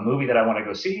a movie that I want to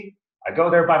go see. I go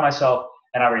there by myself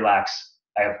and I relax.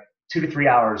 I have 2 to 3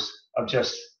 hours of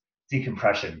just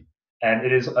decompression. And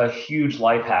it is a huge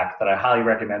life hack that I highly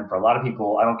recommend for a lot of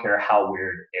people. I don't care how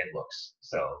weird it looks.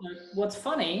 So what's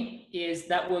funny is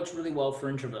that works really well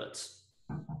for introverts.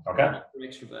 Okay. Not for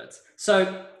extroverts.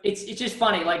 So it's just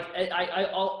funny. Like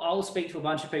I'll speak to a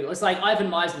bunch of people. It's like Ivan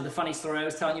Meisner, the funny story I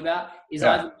was telling you about is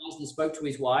Ivan Meisner spoke to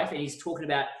his wife and he's talking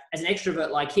about as an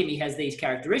extrovert like him, he has these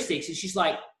characteristics. And she's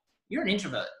like, you're an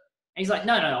introvert. And he's like,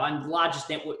 no, I'm the largest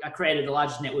network. I created the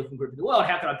largest networking group in the world.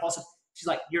 How could I possibly? She's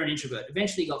like, you're an introvert.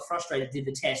 Eventually he got frustrated, did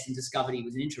the test and discovered he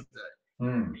was an introvert.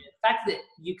 The fact that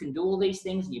you can do all these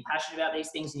things and you're passionate about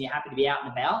these things and you're happy to be out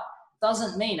and about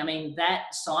doesn't mean,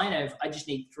 that sign of, I just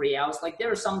need 3 hours. Like there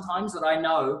are some times that I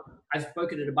know I've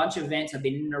spoken at a bunch of events, I've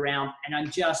been in and around and I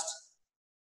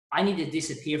need to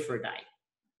disappear for a day.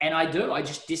 And I do, I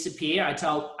just disappear. I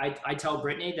tell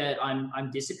Brittany that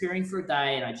I'm disappearing for a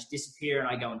day and I just disappear and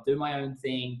I go and do my own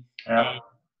thing. Yeah. And,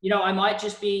 I might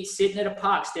just be sitting at a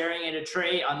park, staring at a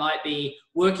tree. I might be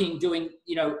working, doing,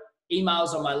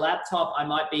 emails on my laptop. I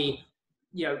might be,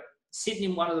 sitting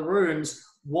in one of the rooms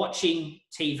watching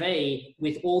TV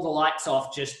with all the lights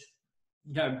off, just,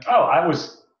 I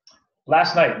was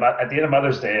last night at the end of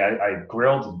Mother's Day. I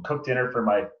grilled and cooked dinner for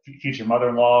my future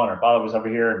mother-in-law, and her father was over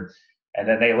here, and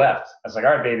then they left. I was like,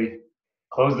 all right, baby,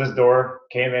 close this door.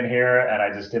 Came in here, and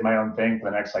I just did my own thing for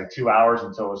the next 2 hours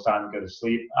until it was time to go to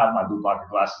sleep. I have my blue blocker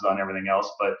glasses on, everything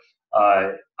else, but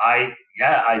I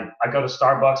go to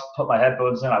Starbucks, put my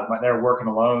headphones in. I went there working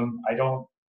alone.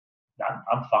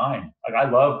 I'm fine. Like I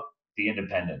love the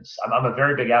independence. I'm a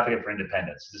very big advocate for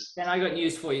independence. Then I got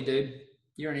news for you, dude.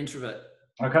 You're an introvert.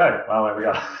 Okay. Well, there we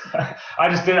go. I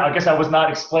guess I was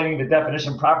not explaining the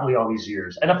definition properly all these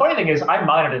years. And the funny thing is I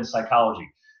minored in psychology.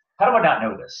 How do I not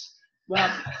know this?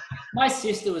 Well, my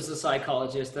sister was a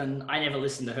psychologist and I never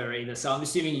listened to her either. So I'm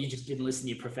assuming you just didn't listen to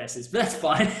your professors, but that's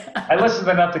fine. I listened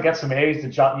enough to get some A's to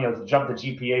jump the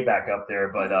GPA back up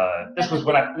there. But this was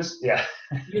when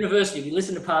University, we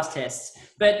listen to past tests.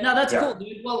 But no, that's cool,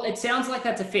 dude. Well, it sounds like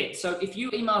that's a fit. So if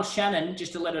you email Shannon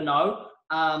just to let her know,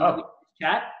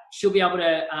 chat, she'll be able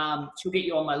to, she'll get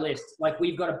you on my list. Like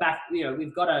we've got a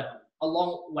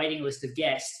long waiting list of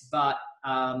guests, but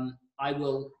I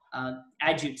will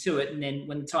add you to it. And then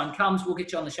when the time comes, we'll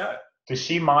get you on the show. Does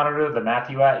she monitor the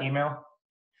Matthew at email?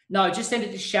 No, just send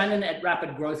it to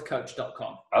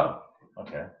Shannon@rapidgrowthcoach.com. Oh,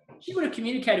 okay. She would have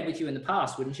communicated with you in the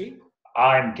past, wouldn't she?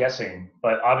 I'm guessing,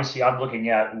 but obviously I'm looking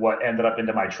at what ended up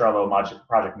into my Trello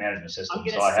project management system. I'm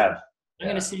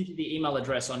going to send you the email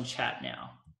address on chat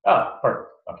now. Oh, perfect.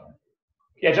 Okay.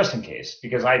 Yeah, just in case,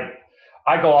 because I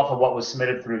go off of what was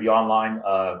submitted through the online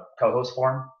co-host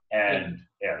form, and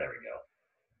there we go.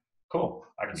 Cool.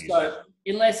 I can use that.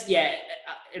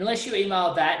 Unless you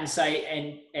email that and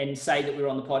say that we're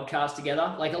on the podcast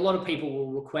together, like a lot of people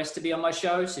will request to be on my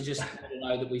show, so just let them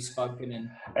know that we've spoken. And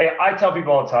hey, I tell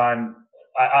people all the time.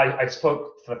 I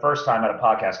spoke for the first time at a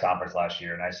podcast conference last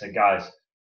year, and I said, guys,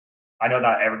 I know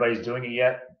not everybody's doing it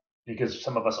yet because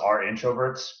some of us are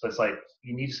introverts, but it's like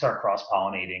you need to start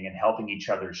cross-pollinating and helping each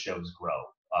other's shows grow.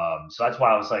 So that's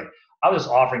why I was just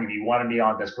offering, if you want to be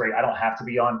on, that's great. I don't have to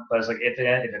be on, but it's like if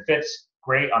it fits,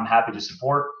 great. I'm happy to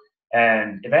support.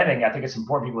 And if anything, I think it's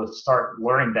important people to start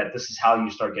learning that this is how you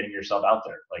start getting yourself out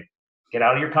there. Like get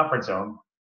out of your comfort zone,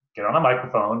 get on a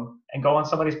microphone, and go on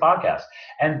somebody's podcast.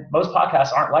 And most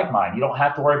podcasts aren't like mine. You don't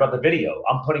have to worry about the video.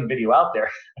 I'm putting video out there.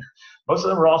 Most of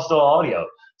them are all still audio.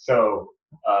 So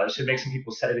it should make some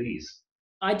people set at ease.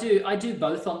 I do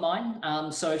both on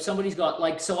mine. So if somebody's got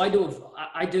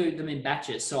I do them in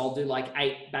batches. So I'll do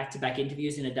 8 back-to-back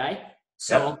interviews in a day.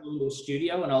 So I'll go into a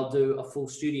studio and I'll do a full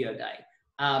studio day.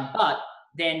 But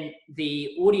then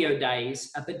the audio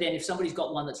days, but then if somebody's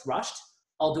got one that's rushed,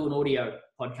 I'll do an audio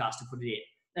podcast to put it in.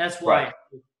 And that's why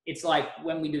it's like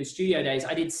when we do studio days,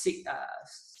 I did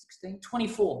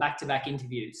 24 back-to-back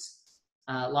interviews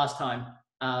last time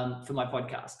for my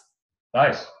podcast.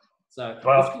 Nice. So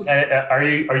well, and are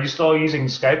you still using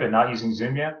Skype and not using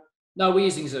Zoom yet? No, we're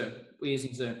using Zoom.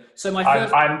 So my I'm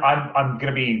first, I'm going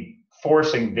to be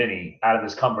forcing Vinny out of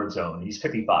his comfort zone. He's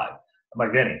 55. I'm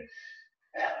like, Vinny,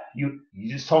 you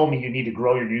just told me you need to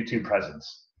grow your YouTube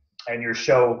presence, and your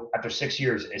show after 6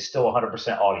 years is still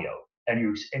 100% audio. And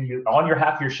you on your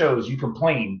half your shows you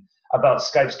complain about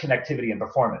Skype's connectivity and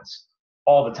performance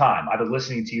all the time. I've been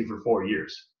listening to you for 4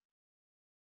 years.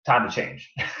 Time to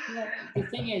change. The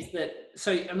thing is that,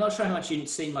 so I'm not sure how much you've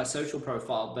seen my social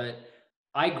profile, but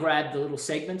I grabbed the little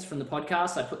segments from the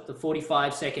podcast. I put the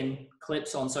 45-second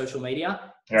clips on social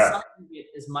media. Yeah. Some get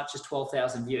as much as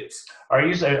 12,000 views. Are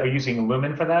you using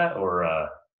Lumen for that, or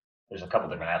there's a couple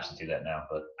different apps that do that now?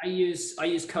 But I use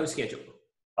CoSchedule.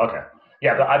 Okay.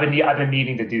 Yeah, but I've been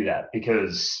needing to do that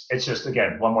because it's just,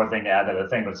 again, one more thing to add to the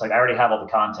thing. But it's like I already have all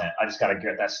the content. I just got to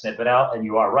get that snippet out. And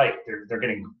you are right; they're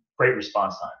getting great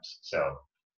response times. So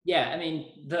yeah, I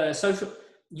mean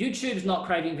YouTube's not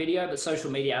craving video, but social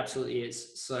media absolutely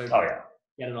is. So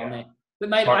get it on there. But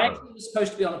mate, I actually was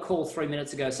supposed to be on a call 3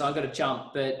 minutes ago, so I've got to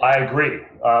jump. But I agree.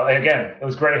 Again, it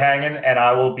was great hanging, and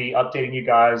I will be updating you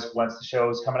guys once the show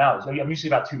is coming out. So I'm usually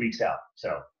about 2 weeks out.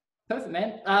 So perfect,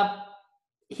 man.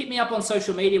 Hit me up on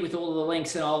social media with all of the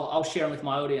links, and I'll share them with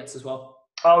my audience as well.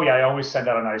 Oh yeah, I always send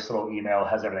out a nice little email. It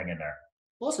has everything in there.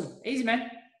 Awesome. Easy, man.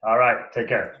 All right. Take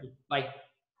care. Bye.